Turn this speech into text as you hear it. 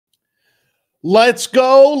Let's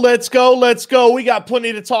go, let's go, let's go. We got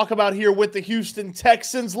plenty to talk about here with the Houston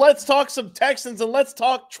Texans. Let's talk some Texans and let's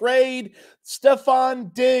talk trade.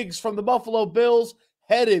 Stefon Diggs from the Buffalo Bills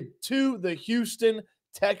headed to the Houston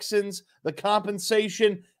Texans. The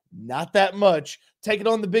compensation, not that much. Taking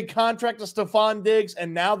on the big contract of Stefon Diggs,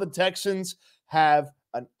 and now the Texans have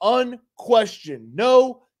an unquestioned,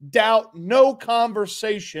 no doubt, no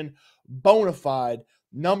conversation, bona fide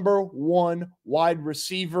number one wide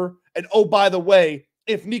receiver. And oh, by the way,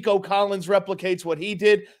 if Nico Collins replicates what he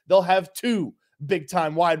did, they'll have two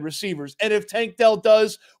big-time wide receivers. And if Tank Dell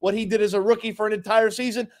does what he did as a rookie for an entire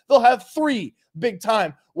season, they'll have three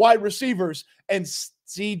big-time wide receivers. And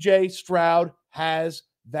CJ Stroud has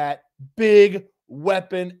that big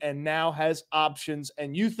weapon and now has options.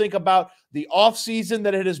 And you think about the offseason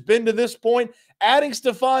that it has been to this point, adding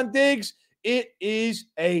Stefon Diggs, it is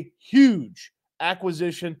a huge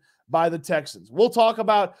acquisition by the Texans. We'll talk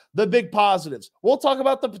about the big positives. We'll talk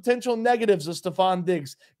about the potential negatives of Stefon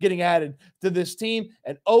Diggs getting added to this team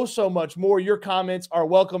and oh so much more. Your comments are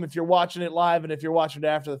welcome if you're watching it live, and if you're watching it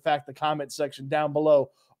after the fact, the comment section down below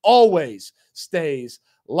always stays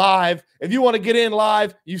live. If you want to get in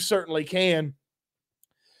live, you certainly can.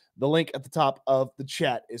 The link at the top of the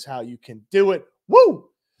chat is how you can do it. Woo!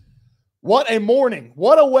 What a morning.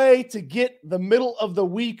 What a way to get the middle of the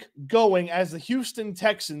week going as the Houston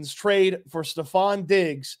Texans trade for Stefon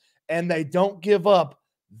Diggs, and they don't give up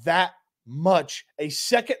that much. A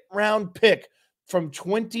second-round pick from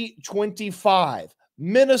 2025.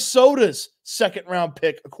 Minnesota's second-round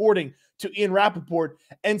pick, according to Ian Rappaport,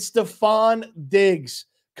 and Stefon Diggs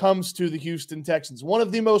comes to the Houston Texans. One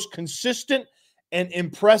of the most consistent and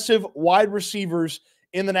impressive wide receivers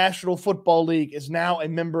in the National Football League is now a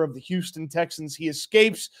member of the Houston Texans. He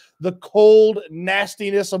escapes the cold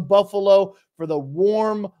nastiness of Buffalo for the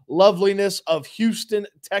warm loveliness of Houston,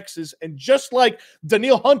 Texas. And just like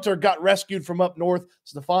Danielle Hunter got rescued from up north,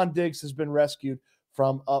 Stefon Diggs has been rescued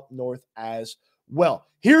from up north as well.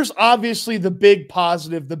 Here's obviously the big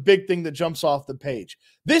positive, the big thing that jumps off the page.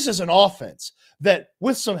 This is an offense that,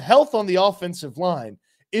 with some health on the offensive line,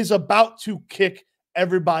 is about to kick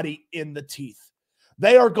everybody in the teeth.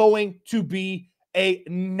 They are going to be a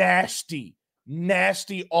nasty,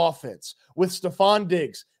 nasty offense with Stefon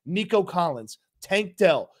Diggs, Nico Collins, Tank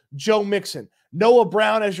Dell, Joe Mixon, Noah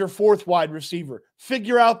Brown as your fourth wide receiver.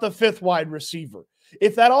 Figure out the fifth wide receiver.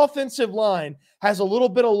 If that offensive line has a little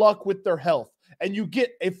bit of luck with their health, and you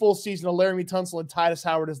get a full season of Laramie Tunsil and Titus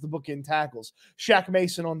Howard as the bookend tackles, Shaq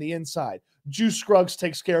Mason on the inside, Juice Scruggs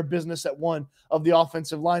takes care of business at one of the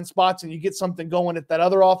offensive line spots, and you get something going at that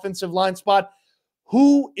other offensive line spot,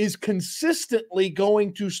 who is consistently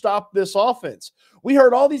going to stop this offense? We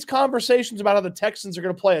heard all these conversations about how the Texans are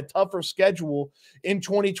going to play a tougher schedule in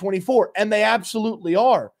 2024, and they absolutely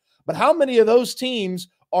are. But how many of those teams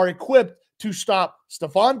are equipped to stop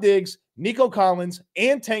Stefon Diggs, Nico Collins,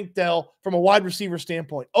 and Tank Dell from a wide receiver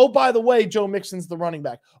standpoint? Oh, by the way, Joe Mixon's the running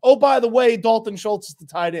back. Oh, by the way, Dalton Schultz is the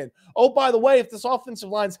tight end. Oh, by the way, if this offensive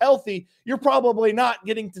line's healthy, you're probably not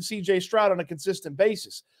getting to CJ Stroud on a consistent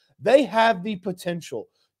basis. They have the potential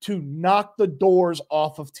to knock the doors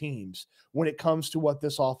off of teams when it comes to what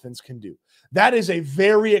this offense can do. That is a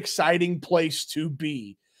very exciting place to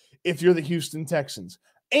be if you're the Houston Texans.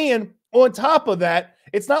 And on top of that,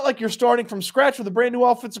 it's not like you're starting from scratch with a brand new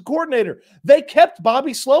offensive coordinator. They kept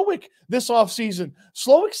Bobby Slowick this offseason.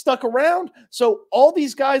 Slowick stuck around. So all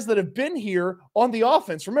these guys that have been here on the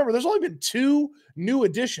offense, remember, there's only been two new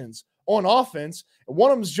additions on offense.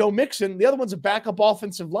 One of them is Joe Mixon. The other one's a backup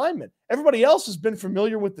offensive lineman. Everybody else has been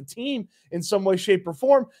familiar with the team in some way, shape, or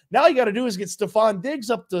form. Now you got to do is get Stefon Diggs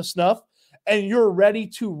up to snuff, and you're ready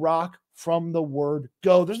to rock from the word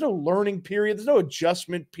go. There's no learning period. There's no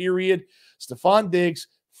adjustment period. Stefon Diggs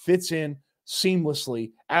fits in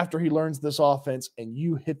seamlessly after he learns this offense, and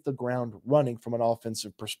you hit the ground running from an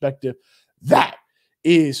offensive perspective. That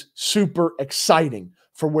is super exciting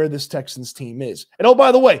for where this Texans team is. And oh,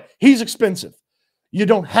 by the way, he's expensive. You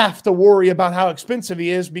don't have to worry about how expensive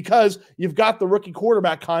he is because you've got the rookie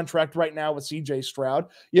quarterback contract right now with CJ Stroud.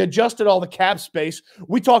 You adjusted all the cap space.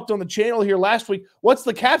 We talked on the channel here last week. What's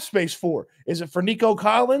the cap space for? Is it for Nico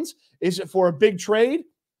Collins? Is it for a big trade?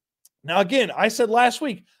 Now, again, I said last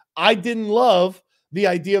week, I didn't love the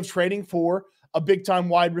idea of trading for a big-time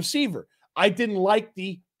wide receiver. I didn't like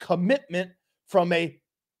the commitment from a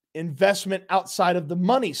investment outside of the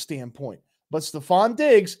money standpoint. But Stefon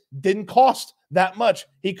Diggs didn't cost that much.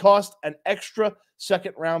 He cost an extra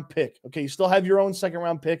second-round pick. Okay, you still have your own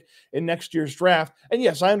second-round pick in next year's draft. And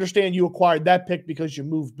yes, I understand you acquired that pick because you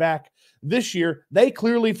moved back this year. They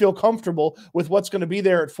clearly feel comfortable with what's going to be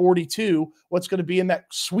there at 42, what's going to be in that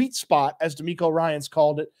sweet spot, as D'Amico Ryans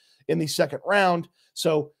called it, in the second round.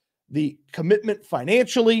 So the commitment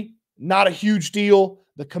financially, not a huge deal.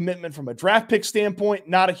 The commitment from a draft pick standpoint,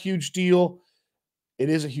 not a huge deal. It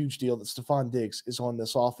is a huge deal that Stefon Diggs is on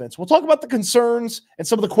this offense. We'll talk about the concerns and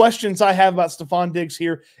some of the questions I have about Stefon Diggs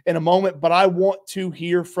here in a moment, but I want to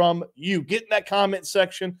hear from you. Get in that comment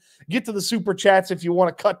section. Get to the super chats if you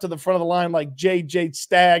want to cut to the front of the line like JJ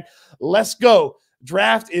Stagg. Let's go.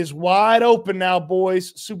 Draft is wide open now,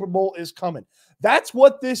 boys. Super Bowl is coming. That's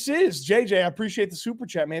what this is. JJ, I appreciate the super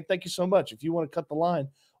chat, man. Thank you so much. If you want to cut the line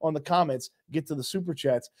on the comments, get to the super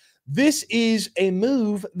chats. This is a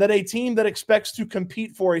move that a team that expects to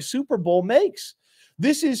compete for a Super Bowl makes.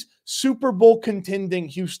 This is Super Bowl contending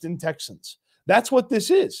Houston Texans. That's what this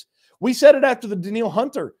is. We said it after the Danielle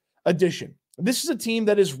Hunter edition. This is a team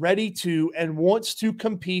that is ready to and wants to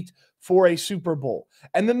compete for a Super Bowl.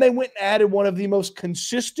 And then they went and added one of the most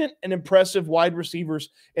consistent and impressive wide receivers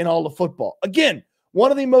in all of football. Again, one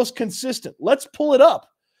of the most consistent. Let's pull it up.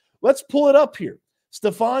 Let's pull it up here.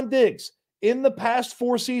 Stefon Diggs, in the past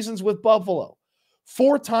 4 seasons with Buffalo,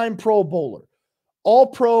 4-time Pro Bowler,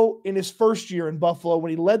 All-Pro in his first year in Buffalo when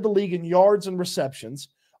he led the league in yards and receptions,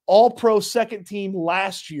 All-Pro second team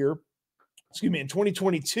last year, in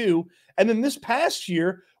 2022, and then this past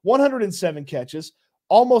year, 107 catches,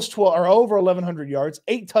 almost 12 or over 1,100 yards,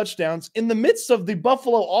 8 touchdowns in the midst of the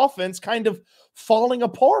Buffalo offense kind of falling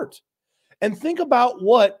apart. And think about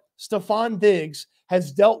what Stefon Diggs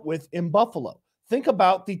has dealt with in Buffalo. Think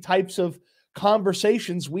about the types of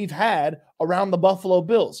conversations we've had around the Buffalo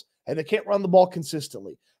Bills. Hey, they can't run the ball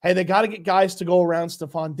consistently. Hey, they got to get guys to go around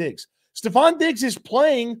Stefon Diggs. Stefon Diggs is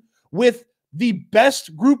playing with the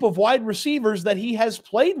best group of wide receivers that he has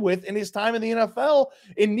played with in his time in the NFL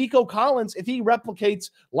in Nico Collins, if he replicates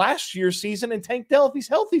last year's season, and Tank Dell if he's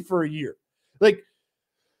healthy for a year. Like,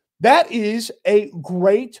 that is a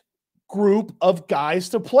great group of guys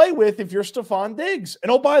to play with if you're Stefon Diggs.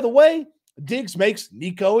 And oh, by the way, Diggs makes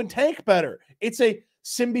Nico and Tank better. It's a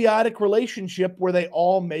symbiotic relationship where they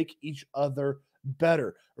all make each other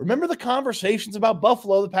better. Remember the conversations about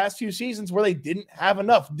Buffalo the past few seasons where they didn't have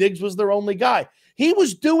enough. Diggs was their only guy. He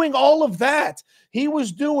was doing all of that. He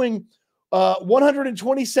was doing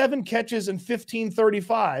 127 catches and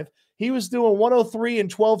 1535. He was doing 103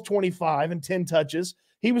 and 1225 and 10 touches.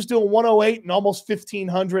 He was doing 108 and almost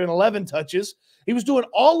 1,511 touches. He was doing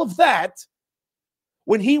all of that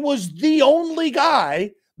when he was the only guy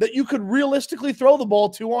that you could realistically throw the ball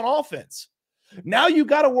to on offense. Now you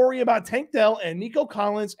got to worry about Tank Dell and Nico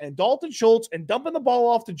Collins and Dalton Schultz and dumping the ball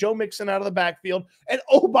off to Joe Mixon out of the backfield. And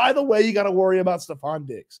oh, by the way, you got to worry about Stefon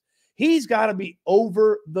Diggs. He's got to be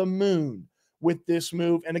over the moon with this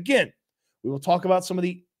move. And again, we will talk about some of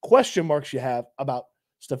the question marks you have about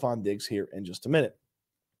Stefon Diggs here in just a minute.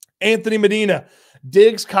 Anthony Medina,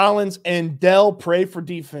 Diggs, Collins, and Dell pray for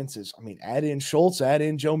defenses. I mean, add in Schultz, add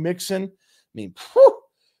in Joe Mixon.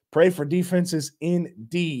 Pray for defenses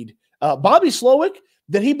indeed. Bobby Slowick,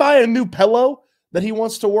 did he buy a new pillow that he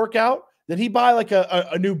wants to work out? Did he buy like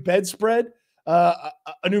a new bedspread,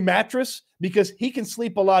 a new mattress? Because he can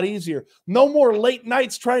sleep a lot easier. No more late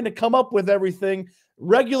nights trying to come up with everything.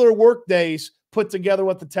 Regular work days put together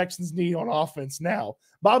what the Texans need on offense now.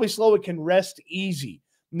 Bobby Slowick can rest easy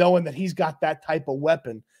knowing that he's got that type of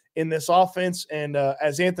weapon in this offense. And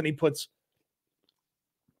as Anthony puts,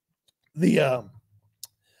 the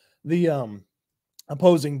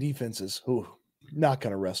opposing defenses, not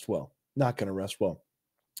going to rest well. Not going to rest well.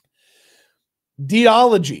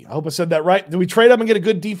 Deology. I hope I said that right. Do we trade up and get a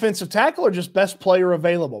good defensive tackle or just best player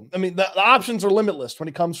available? I mean, the options are limitless when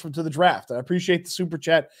it comes to the draft. I appreciate the super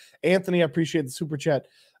chat. Anthony, I appreciate the super chat.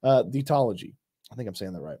 Deology. I think I'm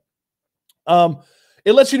saying that right.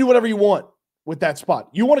 It lets you do whatever you want with that spot.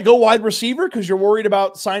 You want to go wide receiver because you're worried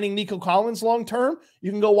about signing Nico Collins long-term? You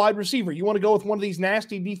can go wide receiver. You want to go with one of these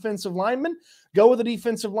nasty defensive linemen? Go with a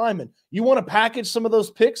defensive lineman. You want to package some of those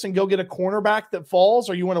picks and go get a cornerback that falls,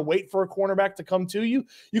 or you want to wait for a cornerback to come to you?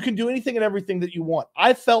 You can do anything and everything that you want.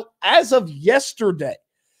 I felt as of yesterday,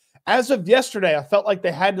 I felt like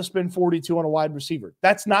they had to spend 42 on a wide receiver.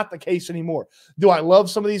 That's not the case anymore. Do I love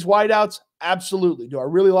some of these wideouts? Absolutely. Do I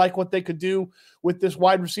really like what they could do with this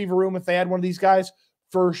wide receiver room if they had one of these guys?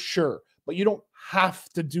 For sure. But you don't have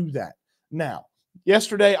to do that now.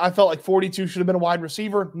 Yesterday, I felt like 42 should have been a wide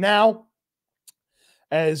receiver. Now,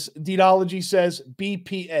 as Deology says,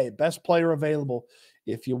 BPA, best player available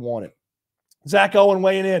if you want it. Zach Owen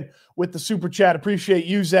weighing in with the super chat. Appreciate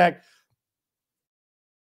you, Zach.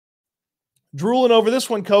 Drooling over this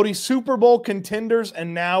one, Cody. Super Bowl contenders,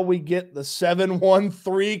 and now we get the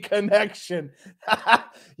 7-1-3 connection.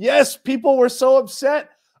 Yes, people were so upset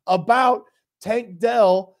about Tank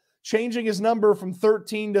Dell changing his number from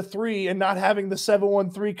 13 to 3 and not having the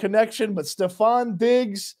 7-1-3 connection, but Stefon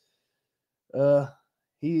Diggs,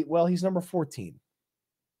 he's number 14.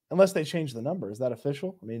 Unless they change the number. Is that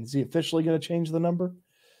official? I mean, is he officially going to change the number?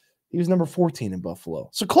 He was number 14 in Buffalo.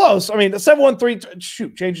 So close. I mean, the 7-1-3,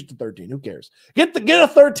 shoot, change it to 13. Who cares? Get a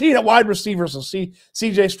 13 at wide receiver so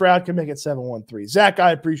CJ Stroud can make it 7-1-3. Zach,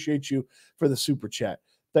 I appreciate you for the super chat.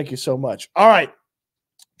 Thank you so much. All right.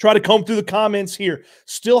 Try to comb through the comments here.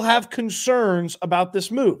 Still have concerns about this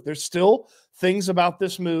move. There's still things about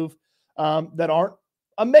this move that aren't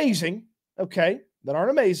amazing, okay? That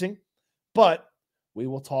aren't amazing, but we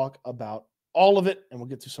will talk about all of it, and we'll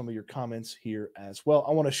get to some of your comments here as well.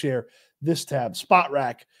 I want to share this tab, Spot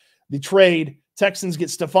Rack, the trade. Texans get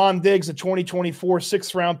Stefon Diggs, a 2024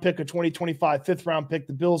 6th-round pick, a 2025 5th-round pick.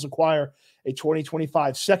 The Bills acquire a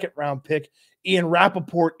 2025 2nd-round pick. Ian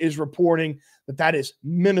Rappaport is reporting that is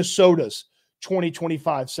Minnesota's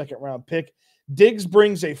 2025 2nd-round pick. Diggs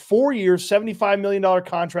brings a 4-year, $75 million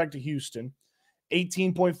contract to Houston,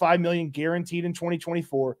 $18.5 million guaranteed in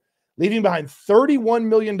 2024, leaving behind $31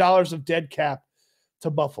 million of dead cap to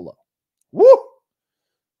Buffalo. Woo!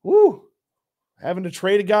 Woo! Having to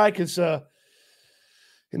trade a guy because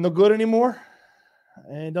he's no good anymore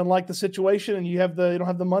and doesn't like the situation, and you don't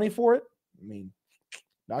have the money for it. I mean,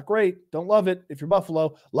 not great. Don't love it if you're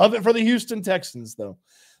Buffalo. Love it for the Houston Texans, though.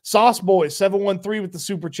 Sauce Boys 713 with the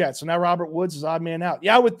super chat. So now Robert Woods is odd man out.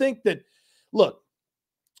 Yeah, I would think that. Look,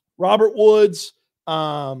 Robert Woods,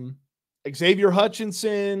 Xavier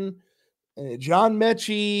Hutchinson, John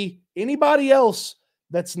Mechie, anybody else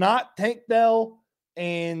that's not Tank Dell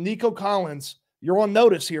and Nico Collins, you're on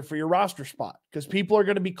notice here for your roster spot because people are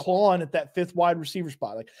going to be clawing at that 5th wide receiver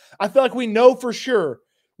spot. Like, I feel like we know for sure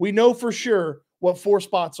what 4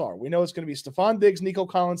 spots are. We know it's going to be Stefon Diggs, Nico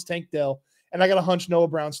Collins, Tank Dell, and I got a hunch Noah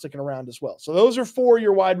Brown sticking around as well. So those are 4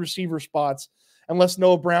 your wide receiver spots, unless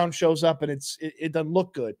Noah Brown shows up and it doesn't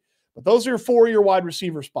look good. But those are 4 your wide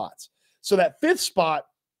receiver spots. So that 5th spot,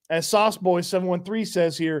 as Sauce Boy 713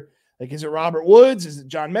 says here, like, is it Robert Woods? Is it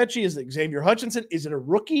John Mechie? Is it Xavier Hutchinson? Is it a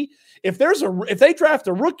rookie? If they draft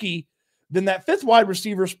a rookie, then that 5th wide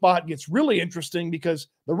receiver spot gets really interesting because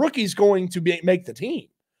the rookie's going to make the team.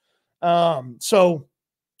 So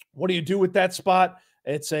what do you do with that spot?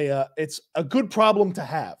 It's a good problem to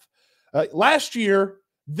have. Last year,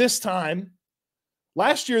 this time,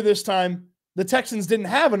 the Texans didn't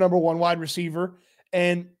have a number 1 wide receiver,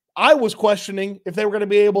 and I was questioning if they were going to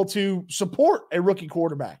be able to support a rookie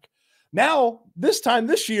quarterback. Now,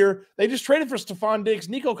 this year, they just traded for Stefon Diggs.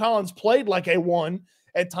 Nico Collins played like a 1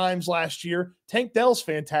 at times last year. Tank Dell's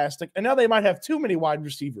fantastic, and now they might have too many wide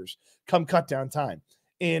receivers come cut down time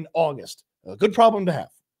in August. A good problem to have.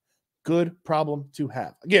 Good problem to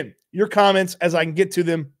have. Again, your comments as I can get to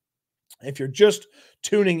them. If you're just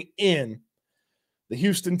tuning in, the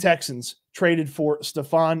Houston Texans traded for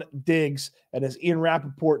Stefon Diggs, and as Ian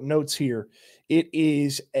Rappaport notes here, it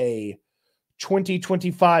is a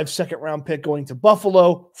 2025 2nd-round pick going to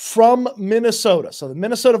Buffalo from Minnesota. So the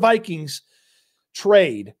Minnesota Vikings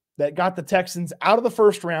trade that got the Texans out of the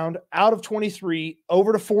 1st round, out of 23,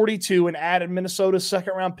 over to 42, and added Minnesota's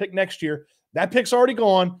 2nd-round pick next year. That pick's already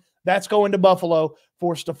gone. That's going to Buffalo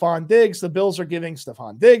for Stefon Diggs. The Bills are giving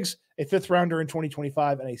Stefon Diggs a 5th rounder in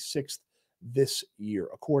 2025 and a 6th this year,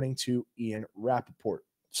 according to Ian Rappaport.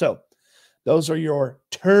 So those are your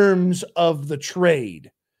terms of the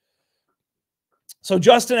trade. So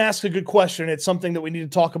Justin asked a good question. It's something that we need to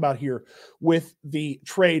talk about here with the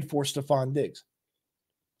trade for Stefon Diggs.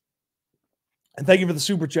 And thank you for the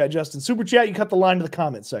super chat, Justin. Super chat, you cut the line to the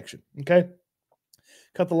comment section, okay?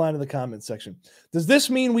 Cut the line to the comment section. Does this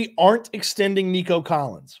mean we aren't extending Nico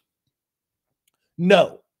Collins?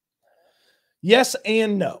 No. Yes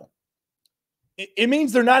and no. It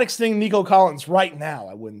means they're not extending Nico Collins right now,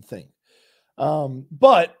 I wouldn't think.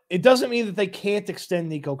 But it doesn't mean that they can't extend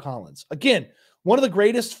Nico Collins. Again, one of the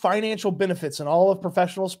greatest financial benefits in all of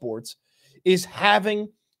professional sports is having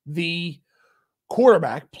the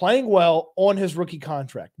quarterback playing well on his rookie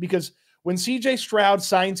contract. Because when CJ Stroud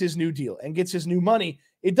signs his new deal and gets his new money,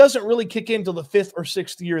 it doesn't really kick in until the 5th or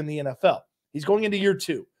 6th year in the NFL. He's going into year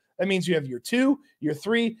 2. That means you have year 2, year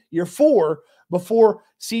 3, year 4 before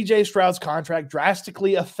CJ Stroud's contract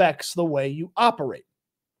drastically affects the way you operate.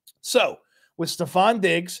 So with Stefon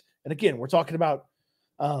Diggs, and again, we're talking about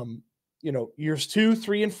years 2,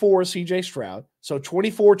 3, and 4, CJ Stroud. So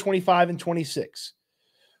 24, 25, and 26.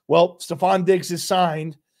 Well, Stefon Diggs is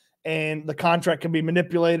signed, and the contract can be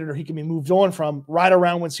manipulated or he can be moved on from right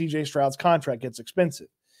around when CJ Stroud's contract gets expensive.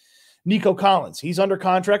 Nico Collins, he's under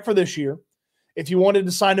contract for this year. If you wanted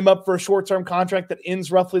to sign him up for a short-term contract that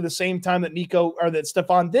ends roughly the same time that that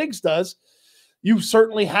Stefon Diggs does, you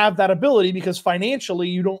certainly have that ability because financially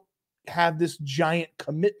you don't have this giant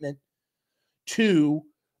commitment to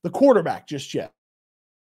the quarterback just yet.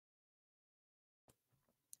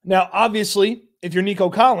 Now, obviously, if you're Nico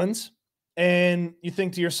Collins and you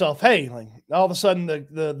think to yourself, hey, like all of a sudden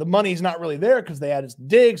the money's not really there because they added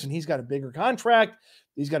Diggs and he's got a bigger contract,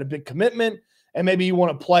 he's got a big commitment, and maybe you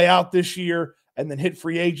want to play out this year and then hit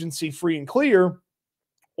free agency free and clear,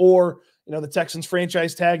 or the Texans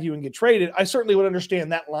franchise tag you and get traded. I certainly would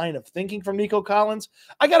understand that line of thinking from Nico Collins.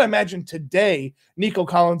 I got to imagine today Nico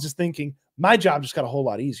Collins is thinking, my job just got a whole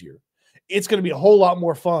lot easier. It's going to be a whole lot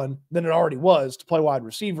more fun than it already was to play wide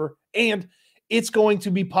receiver, and it's going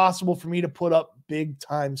to be possible for me to put up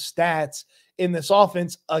big-time stats in this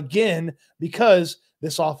offense again because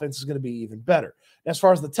this offense is going to be even better. As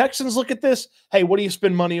far as the Texans look at this, hey, what do you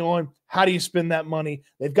spend money on? How do you spend that money?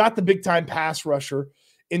 They've got the big-time pass rusher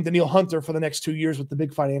in Danielle Hunter for the next 2 years with the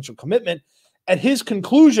big financial commitment. At his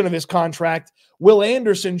conclusion of his contract, Will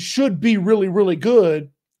Anderson should be really, really good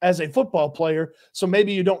as a football player. So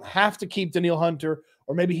maybe you don't have to keep Danielle Hunter,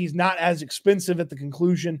 or maybe he's not as expensive at the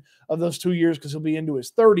conclusion of those 2 years because he'll be into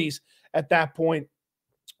his 30s at that point.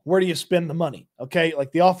 Where do you spend the money? Okay,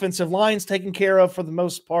 like the offensive line's taken care of for the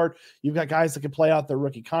most part. You've got guys that can play out their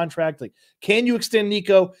rookie contract. Like, can you extend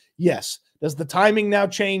Nico? Yes. Does the timing now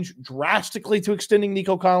change drastically to extending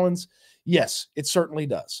Nico Collins? Yes, it certainly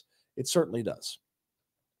does. It certainly does.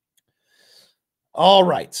 All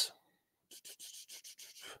right.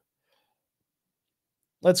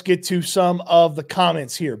 Let's get to some of the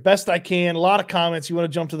comments here. Best I can. A lot of comments. You want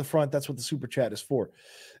to jump to the front. That's what the super chat is for.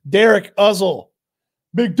 Derek Uzzle.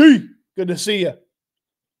 Big D. Good to see you.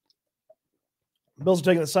 Bills are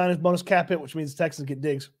taking the signage bonus cap hit, which means the Texans get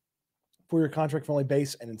Diggs. 4-year contract for only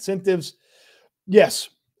base and incentives. Yes.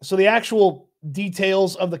 So the actual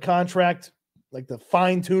details of the contract, like the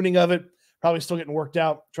fine-tuning of it, probably still getting worked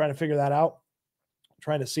out, trying to figure that out.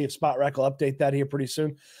 Trying to see if Spot Rack will update that here pretty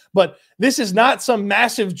soon. But this is not some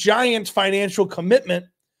massive, giant financial commitment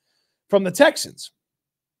from the Texans.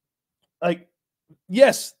 Like,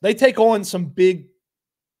 yes, they take on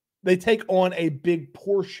a big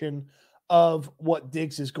portion of what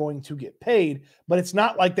Diggs is going to get paid, but it's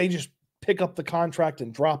not like they just pick up the contract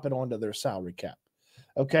and drop it onto their salary cap.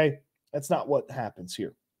 Okay? That's not what happens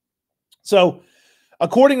here. So,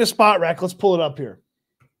 according to Spot Rack, let's pull it up here.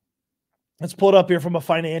 Let's pull it up here from a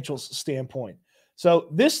financials standpoint. So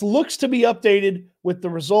this looks to be updated with the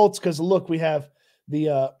results because look, we have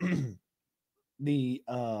the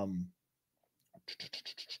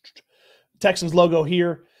Texans logo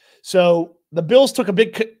here. So the Bills took a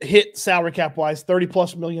big hit salary cap wise,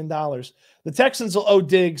 $30+ million. The Texans will owe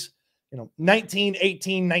Diggs, 19,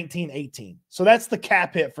 18, 19, 18. So that's the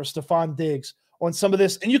cap hit for Stefon Diggs on some of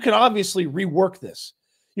this. And you can obviously rework this.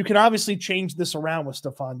 You can obviously change this around with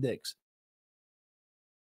Stefon Diggs.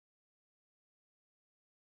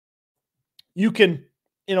 You can,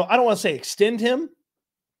 I don't want to say extend him,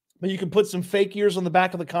 but you can put some fake years on the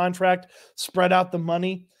back of the contract, spread out the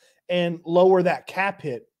money, and lower that cap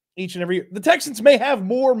hit each and every year. The Texans may have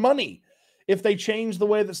more money if they change the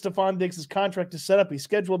way that Stefon Diggs' contract is set up. He's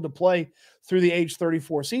scheduled to play through the age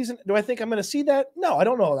 34 season. Do I think I'm going to see that? No, I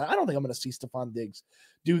don't know that. I don't think I'm going to see Stefon Diggs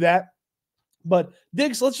do that. But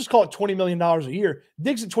Diggs, let's just call it $20 million a year.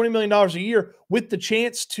 Diggs at $20 million a year with the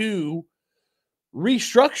chance to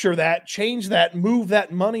restructure that, change that, move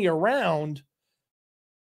that money around.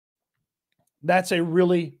 That's a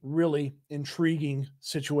really, really intriguing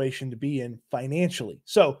situation to be in financially.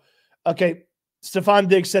 So, okay, Stefon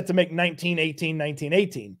Diggs set to make 19, 18, 19,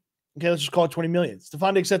 18. Okay, let's just call it 20 million.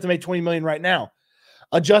 Stefon Diggs set to make 20 million right now.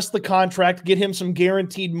 Adjust the contract, get him some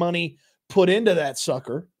guaranteed money put into that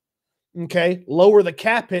sucker. Okay, lower the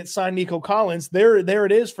cap hit, sign Nico Collins. There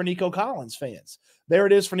it is for Nico Collins fans. There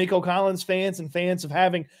it is for Nico Collins fans and fans of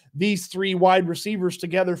having these three wide receivers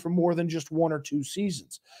together for more than just 1 or 2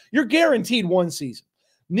 seasons. You're guaranteed 1 season.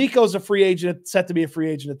 Nico's a free agent, set to be a free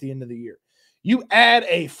agent at the end of the year. You add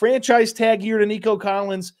a franchise tag year to Nico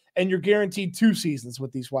Collins, and you're guaranteed 2 seasons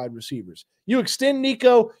with these wide receivers. You extend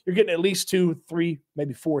Nico, you're getting at least 2, 3,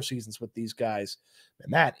 maybe 4 seasons with these guys.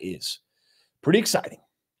 And that is pretty exciting.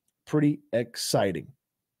 Pretty exciting.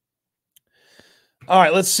 All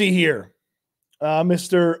right, let's see here.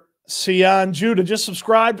 Mr. Sion Judah just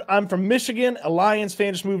subscribed. I'm from Michigan, a Lions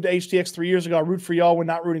fan. Just moved to HTX 3 years ago. I root for y'all when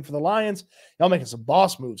not rooting for the Lions. Y'all making some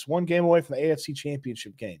boss moves. One game away from the AFC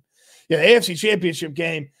Championship game. Yeah, the AFC Championship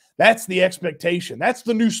game, that's the expectation. That's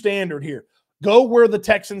the new standard here. Go where the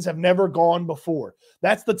Texans have never gone before.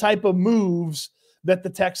 That's the type of moves that the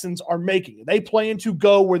Texans are making. They plan to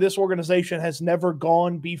go where this organization has never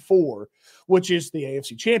gone before, which is the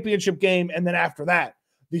AFC Championship game, and then after that,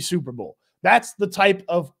 the Super Bowl. That's the type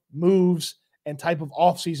of moves and type of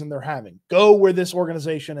offseason they're having. Go where this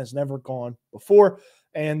organization has never gone before.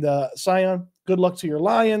 And Sion, good luck to your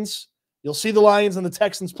Lions. You'll see the Lions and the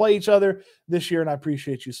Texans play each other this year, and I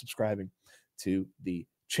appreciate you subscribing to the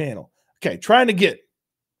channel. Okay, trying to get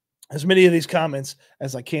as many of these comments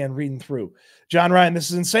as I can reading through. John Ryan,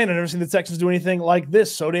 this is insane. I've never seen the Texans do anything like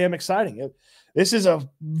this. So damn exciting. This is a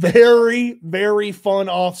very, very fun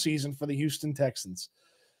offseason for the Houston Texans.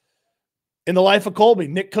 In the life of Colby,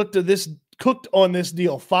 Nick cooked on this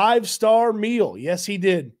deal. 5-star meal. Yes, he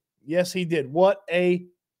did. Yes, he did. What a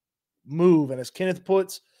move. And as Kenneth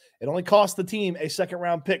puts, it only cost the team a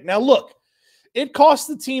second-round pick. Now, look, it cost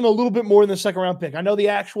the team a little bit more than the second-round pick. I know the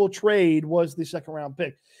actual trade was the second-round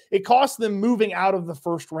pick. It cost them moving out of the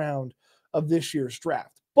first round of this year's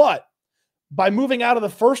draft. But by moving out of the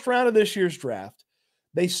first round of this year's draft,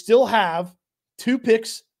 they still have 2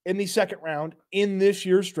 picks in the second round in this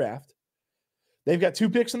year's draft. They've got 2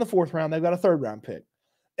 picks in the fourth round. They've got a third-round pick.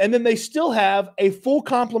 And then they still have a full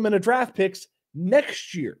complement of draft picks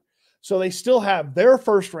next year. So they still have their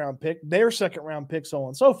first-round pick, their second-round pick, so on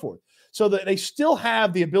and so forth. So that they still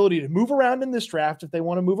have the ability to move around in this draft if they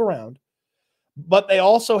want to move around. But they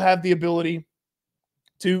also have the ability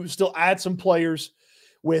to still add some players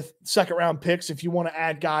with second-round picks if you want to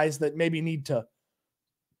add guys that maybe need to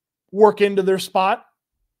work into their spot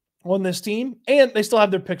on this team. And they still have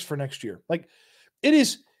their picks for next year. Like,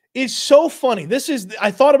 it's so funny.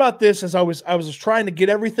 I thought about this as I was trying to get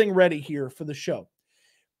everything ready here for the show.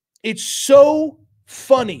 It's so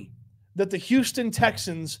funny that the Houston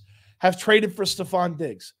Texans have traded for Stefon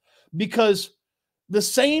Diggs, because the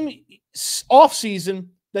same offseason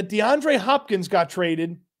that DeAndre Hopkins got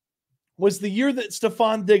traded was the year that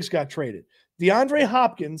Stefon Diggs got traded. DeAndre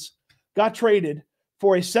Hopkins got traded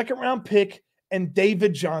for a second-round pick and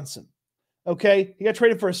David Johnson. Okay? He got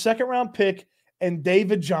traded for a second-round pick and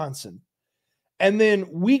David Johnson. And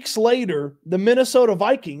then weeks later, the Minnesota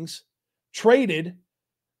Vikings traded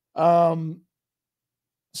Stefon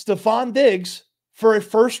Diggs for a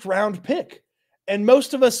first-round pick. And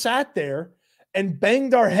most of us sat there and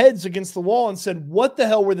banged our heads against the wall and said, what the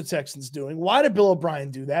hell were the Texans doing? Why did Bill O'Brien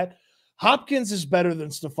do that? Hopkins is better than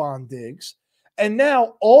Stefon Diggs. And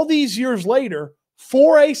now, all these years later,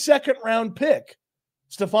 for a second-round pick,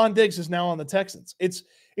 Stefon Diggs is now on the Texans. It's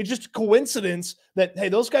just a coincidence that, hey,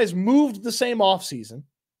 those guys moved the same offseason.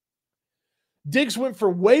 Diggs went for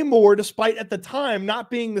way more, despite at the time not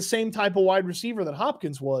being the same type of wide receiver that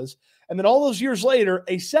Hopkins was. And then all those years later,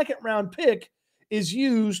 a second-round pick is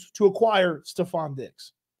used to acquire Stefon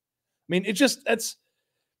Diggs. I mean,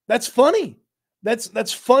 that's funny.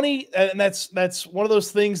 That's funny, and that's one of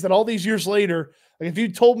those things that all these years later, like if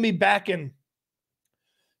you told me back in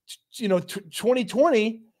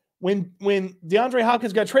 2020 when DeAndre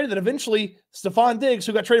Hopkins got traded, that eventually Stefon Diggs,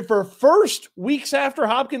 who got traded for a first weeks after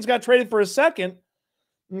Hopkins got traded for a second,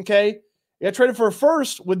 okay, he got traded for a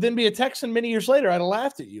first, would then be a Texan many years later, I'd have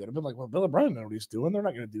laughed at you. I'd have been like, well, Bill O'Brien knows what he's doing. They're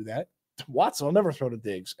not going to do that. Watson will never throw to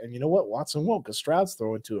Diggs. And you know what? Watson won't, because Stroud's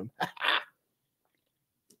throwing to him.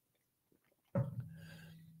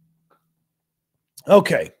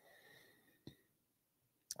 Okay.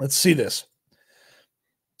 Let's see this.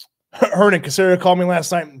 Hernan Casario called me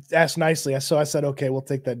last night and asked nicely. So I said, okay, we'll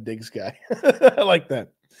take that Diggs guy. I like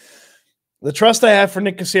that. The trust I have for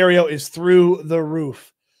Nick Casario is through the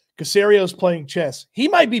roof. Casario's playing chess. He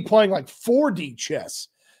might be playing like 4D chess.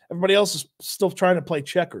 Everybody else is still trying to play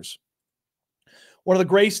checkers. One of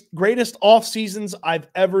the greatest off seasons I've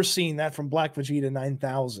ever seen. That from Black Vegeta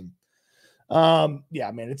 9000.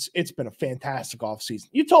 Yeah, man, it's been a fantastic off season.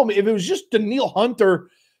 You told me if it was just Danielle Hunter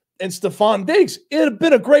and Stefon Diggs, it'd have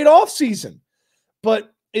been a great off season.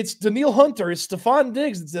 But it's Danielle Hunter, it's Stefon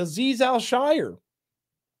Diggs, it's Azeez Al-Shire,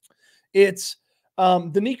 it's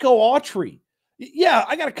Danico Autry. Yeah,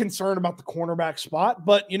 I got a concern about the cornerback spot,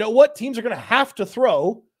 but you know what? Teams are going to have to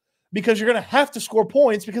throw, because you're going to have to score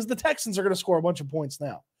points, because the Texans are going to score a bunch of points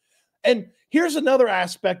now. And here's another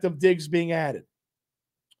aspect of Diggs being added.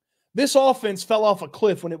 This offense fell off a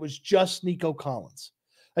cliff when it was just Nico Collins.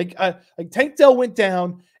 Like Tank Dell went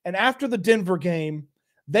down, and after the Denver game,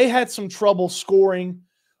 they had some trouble scoring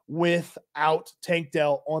without Tank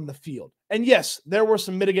Dell on the field. And yes, there were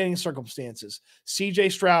some mitigating circumstances.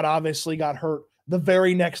 CJ Stroud obviously got hurt the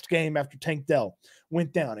very next game after Tank Dell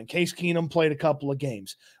went down, and Case Keenum played a couple of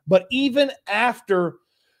games. But even after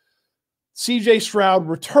CJ Stroud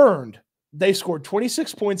returned, they scored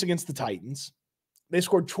 26 points against the Titans. They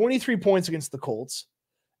scored 23 points against the Colts.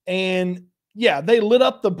 And yeah, they lit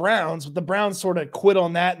up the Browns, but the Browns sort of quit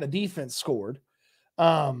on that and the defense scored.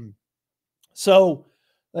 So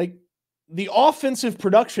like the offensive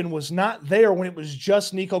production was not there when it was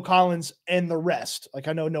just Nico Collins and the rest. Like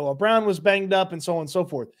I know Noah Brown was banged up and so on and so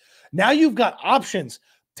forth. Now you've got options.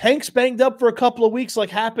 Tank's banged up for a couple of weeks like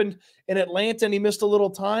happened in Atlanta and he missed a little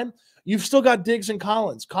time. You've still got Diggs and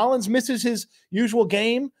Collins. Collins misses his usual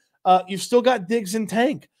game. You've still got Diggs and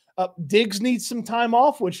Tank. Diggs needs some time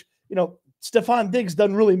off, which, you know, Stefon Diggs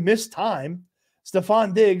doesn't really miss time.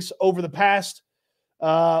 Stefon Diggs over the past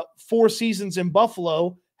 4 seasons in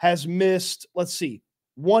Buffalo has missed, let's see,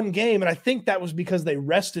 1 game. And I think that was because they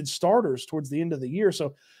rested starters towards the end of the year.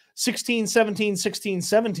 So 16, 17, 16,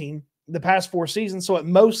 17, the past 4 seasons. So at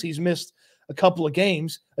most he's missed a couple of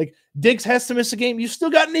games. Like Diggs has to miss a game. You still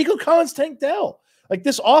got Nico Collins, Tank Dell. Like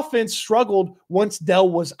this offense struggled once Dell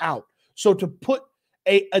was out. So to put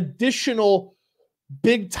a additional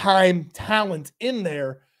big time talent in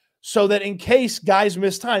there so that in case guys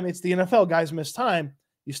miss time, it's the NFL, guys miss time,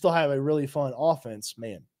 you still have a really fun offense,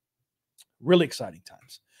 man. Really exciting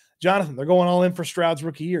times. Jonathan, they're going all in for Stroud's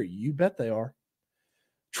rookie year. You bet they are.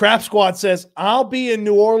 Trap Squad says, I'll be in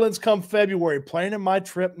New Orleans come February, planning my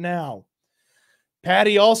trip now.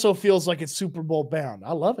 Patty also feels like it's Super Bowl bound.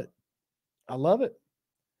 I love it. I love it.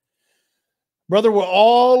 Brother, we're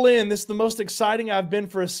all in. This is the most exciting I've been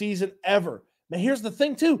for a season ever. Now, here's the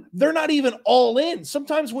thing, too. They're not even all in.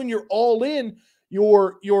 Sometimes when you're all in,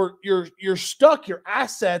 you're stuck. Your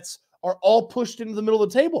assets are all pushed into the middle of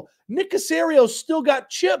the table. Nick Caserio's still got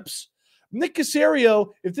chips. Nick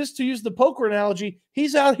Caserio, if this to use the poker analogy,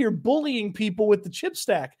 he's out here bullying people with the chip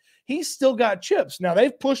stack. He's still got chips. Now,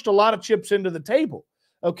 they've pushed a lot of chips into the table,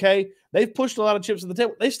 okay? They've pushed a lot of chips to the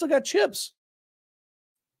table. They still got chips.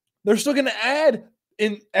 They're still going to add,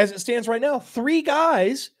 in as it stands right now, 3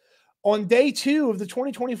 guys on day 2 of the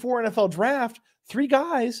 2024 NFL draft. 3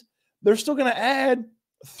 guys. They're still going to add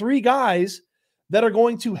 3 guys that are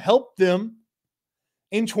going to help them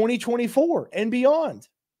in 2024 and beyond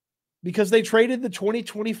because they traded the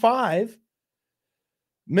 2025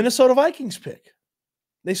 Minnesota Vikings pick.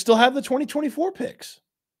 They still have the 2024 picks.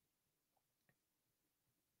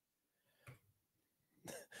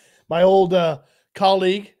 My old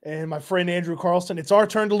colleague and my friend Andrew Carlson, it's our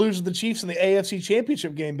turn to lose to the Chiefs in the AFC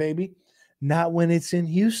Championship game, baby. Not when it's in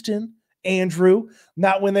Houston, Andrew.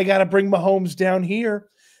 Not when they got to bring Mahomes down here.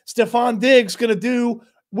 Stefon Diggs going to do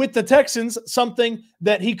with the Texans something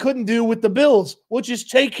that he couldn't do with the Bills, which is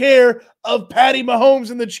take care of Patty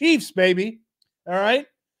Mahomes and the Chiefs, baby. All right?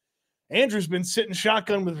 Andrew's been sitting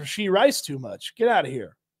shotgun with Rashee Rice too much. Get out of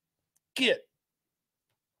here. Get.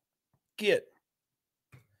 Can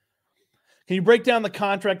you break down the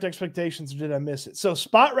contract expectations or did I miss it? So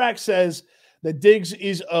Spot Rack says that Diggs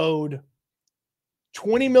is owed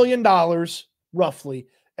 $20 million roughly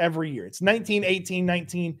every year. It's 19, 18,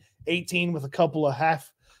 19, 18 with a couple of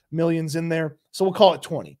half millions in there. So we'll call it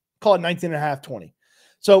 20. Call it 19 and a half, 20.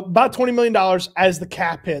 So about $20 million as the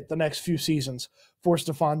cap hit the next few seasons for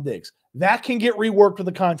Stefon Diggs. That can get reworked with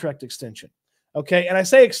a contract extension. Okay. And I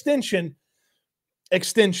say extension.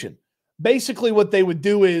 Basically what they would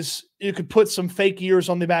do is you could put some fake years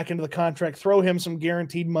on the back end of the contract, throw him some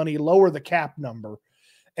guaranteed money, lower the cap number,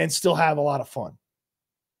 and still have a lot of fun.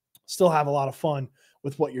 Still have a lot of fun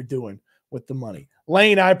with what you're doing with the money.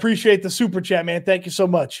 Lane, I appreciate the super chat, man. Thank you so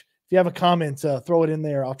much. If you have a comment, throw it in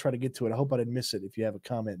there. I'll try to get to it. I hope I didn't miss it if you have a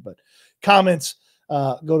comment. But comments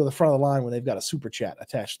go to the front of the line when they've got a super chat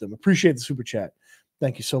attached to them. Appreciate the super chat.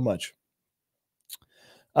 Thank you so much.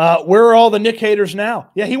 Where are all the Nick haters now?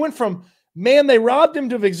 Yeah, he went from, man, they robbed him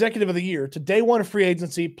to executive of the year, to day 1 of free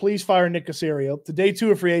agency, please fire Nick Caserio, to day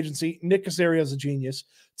 2 of free agency, Nick Caserio's a genius,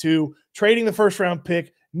 to trading the first-round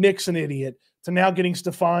pick, Nick's an idiot, to now getting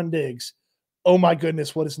Stefon Diggs. Oh, my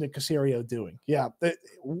goodness, what is Nick Caserio doing? Yeah,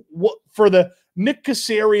 for the Nick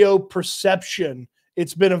Caserio perception,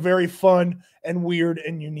 it's been a very fun and weird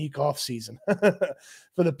and unique offseason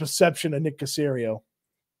for the perception of Nick Caserio.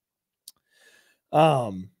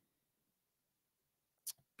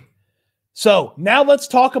 So now let's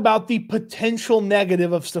talk about the potential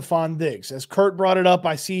negative of Stefon Diggs. As Kurt brought it up,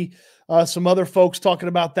 I see some other folks talking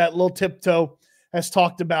about that. Lil Tiptoe has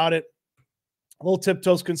talked about it. Lil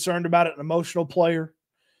Tiptoe's concerned about it, an emotional player.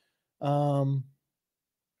 So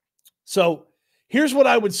Here's what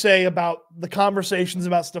I would say about the conversations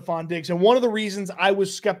about Stefon Diggs. And one of the reasons I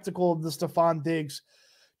was skeptical of the Stefon Diggs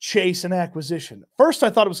chase and acquisition. First, I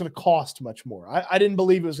thought it was going to cost much more. I didn't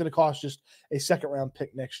believe it was going to cost just a second-round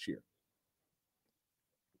pick next year.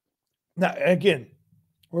 Now, again,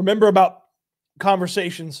 remember about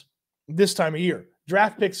conversations this time of year.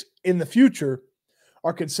 Draft picks in the future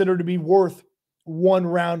are considered to be worth one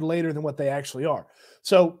round later than what they actually are.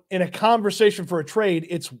 So in a conversation for a trade,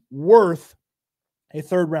 it's worth a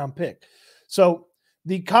third-round pick. So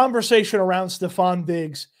the conversation around Stefon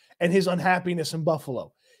Diggs and his unhappiness in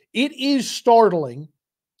Buffalo, it is startling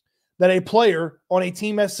that a player on a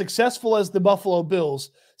team as successful as the Buffalo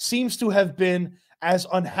Bills seems to have been as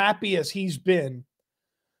unhappy as he's been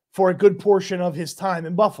for a good portion of his time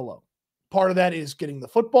in Buffalo. Part of that is getting the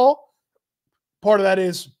football. Part of that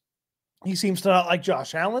is he seems to not like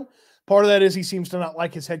Josh Allen. Part of that is he seems to not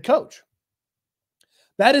like his head coach.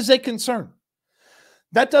 That is a concern.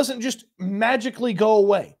 That doesn't just magically go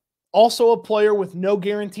away. Also a player with no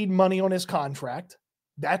guaranteed money on his contract.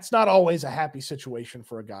 That's not always a happy situation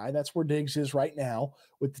for a guy. That's where Diggs is right now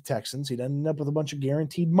with the Texans. He'd end up with a bunch of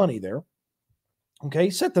guaranteed money there. Okay,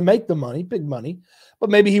 he's set to make the money, big money, but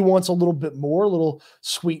maybe he wants a little bit more, a little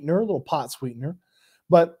sweetener, a little pot sweetener.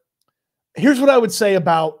 But here's what I would say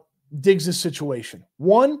about Diggs' situation.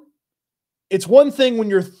 One, it's one thing when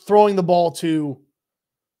you're throwing the ball to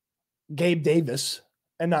Gabe Davis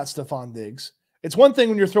and not Stefon Diggs. It's one thing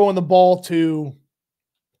when you're throwing the ball to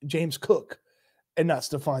James Cook and not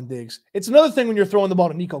Stefon Diggs. It's another thing when you're throwing the ball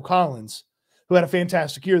to Nico Collins, who had a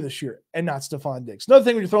fantastic year this year, and not Stefon Diggs. Another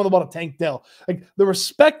thing when you're throwing the ball to Tank Dell. Like, the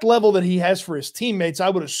respect level that he has for his teammates, I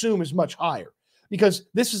would assume, is much higher, because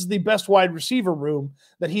this is the best wide receiver room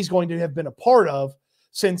that he's going to have been a part of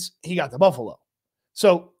since he got to Buffalo.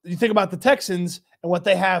 So you think about the Texans and what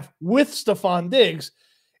they have with Stefon Diggs,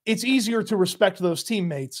 it's easier to respect those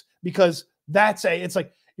teammates, because it's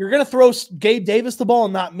like, you're going to throw Gabe Davis the ball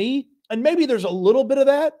and not me. And maybe there's a little bit of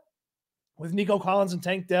that with Nico Collins and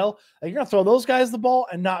Tank Dell. Like, you're going to throw those guys the ball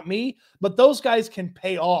and not me, but those guys can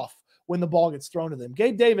pay off when the ball gets thrown to them.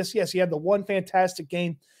 Gabe Davis, yes, he had the one fantastic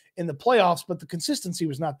game in the playoffs, but the consistency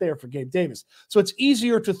was not there for Gabe Davis. So it's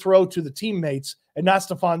easier to throw to the teammates and not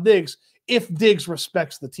Stefon Diggs if Diggs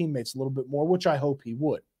respects the teammates a little bit more, which I hope he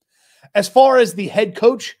would. As far as the head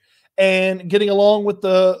coach and getting along with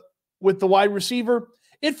the wide receiver,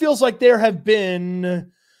 it feels like there have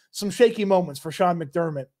been some shaky moments for Sean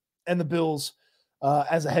McDermott and the Bills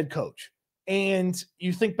as a head coach. And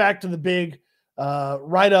you think back to the big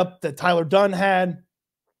write-up that Tyler Dunn had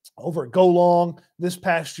over at Go Long this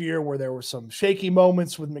past year, where there were some shaky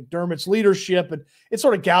moments with McDermott's leadership, and it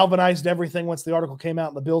sort of galvanized everything once the article came out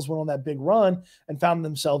and the Bills went on that big run and found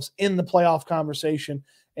themselves in the playoff conversation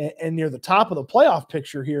and near the top of the playoff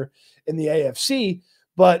picture here in the AFC.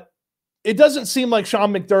 But it doesn't seem like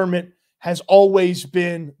Sean McDermott has always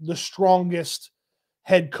been the strongest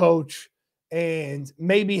head coach and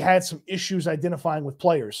maybe had some issues identifying with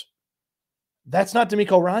players. That's not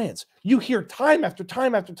DeMeco Ryans. You hear time after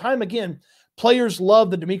time after time again, players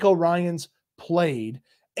love that DeMeco Ryans played.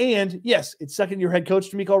 And yes, it's second-year head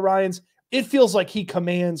coach DeMeco Ryans. It feels like he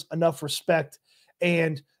commands enough respect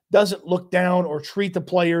and doesn't look down or treat the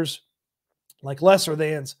players like lesser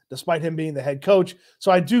thans, despite him being the head coach.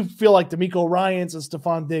 So I do feel like DeMeco Ryans and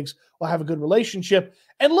Stefon Diggs will have a good relationship.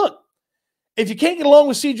 And look, if you can't get along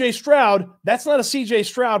with C.J. Stroud, that's not a C.J.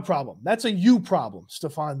 Stroud problem. That's a you problem,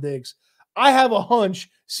 Stefon Diggs. I have a hunch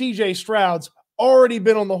C.J. Stroud's already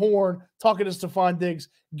been on the horn talking to Stefon Diggs,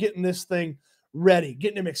 getting this thing ready,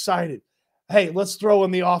 getting him excited. Hey, let's throw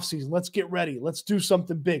in the offseason. Let's get ready. Let's do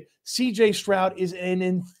something big. C.J. Stroud is an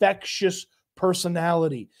infectious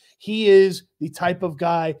personality. He is the type of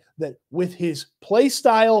guy that, with his play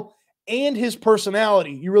style and his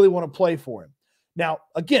personality, you really want to play for him. Now,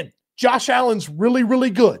 again, Josh Allen's really,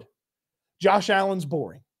 really good. Josh Allen's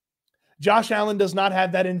boring. Josh Allen does not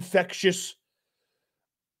have that infectious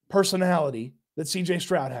personality that C.J.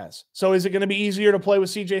 Stroud has. So is it going to be easier to play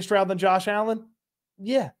with C.J. Stroud than Josh Allen?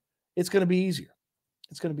 Yeah, it's going to be easier.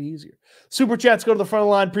 It's going to be easier. Super chats, go to the front of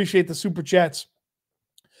the line. Appreciate the super chats.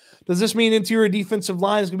 Does this mean interior defensive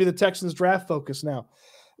line is going to be the Texans' draft focus now?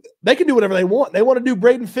 They can do whatever they want. They want to do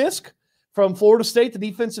Braden Fisk from Florida State, the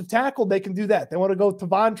defensive tackle. They can do that. They want to go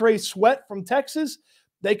Tavondre Sweat from Texas.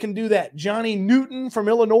 They can do that. Johnny Newton from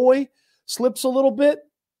Illinois slips a little bit.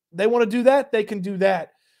 They want to do that. They can do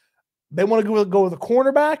that. They want to go with a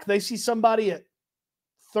cornerback. They see somebody at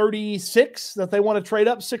 36 that they want to trade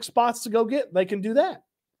up 6 spots to go get. They can do that.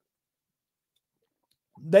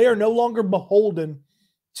 They are no longer beholden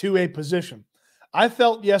to a position. I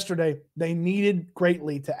felt yesterday they needed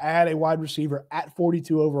greatly to add a wide receiver at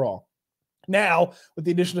 42 overall. Now, with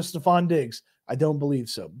the addition of Stefon Diggs, I don't believe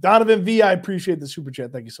so. Donovan V, I appreciate the super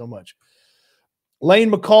chat. Thank you so much.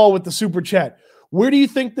 Lane McCall with the super chat. Where do you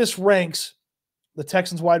think this ranks the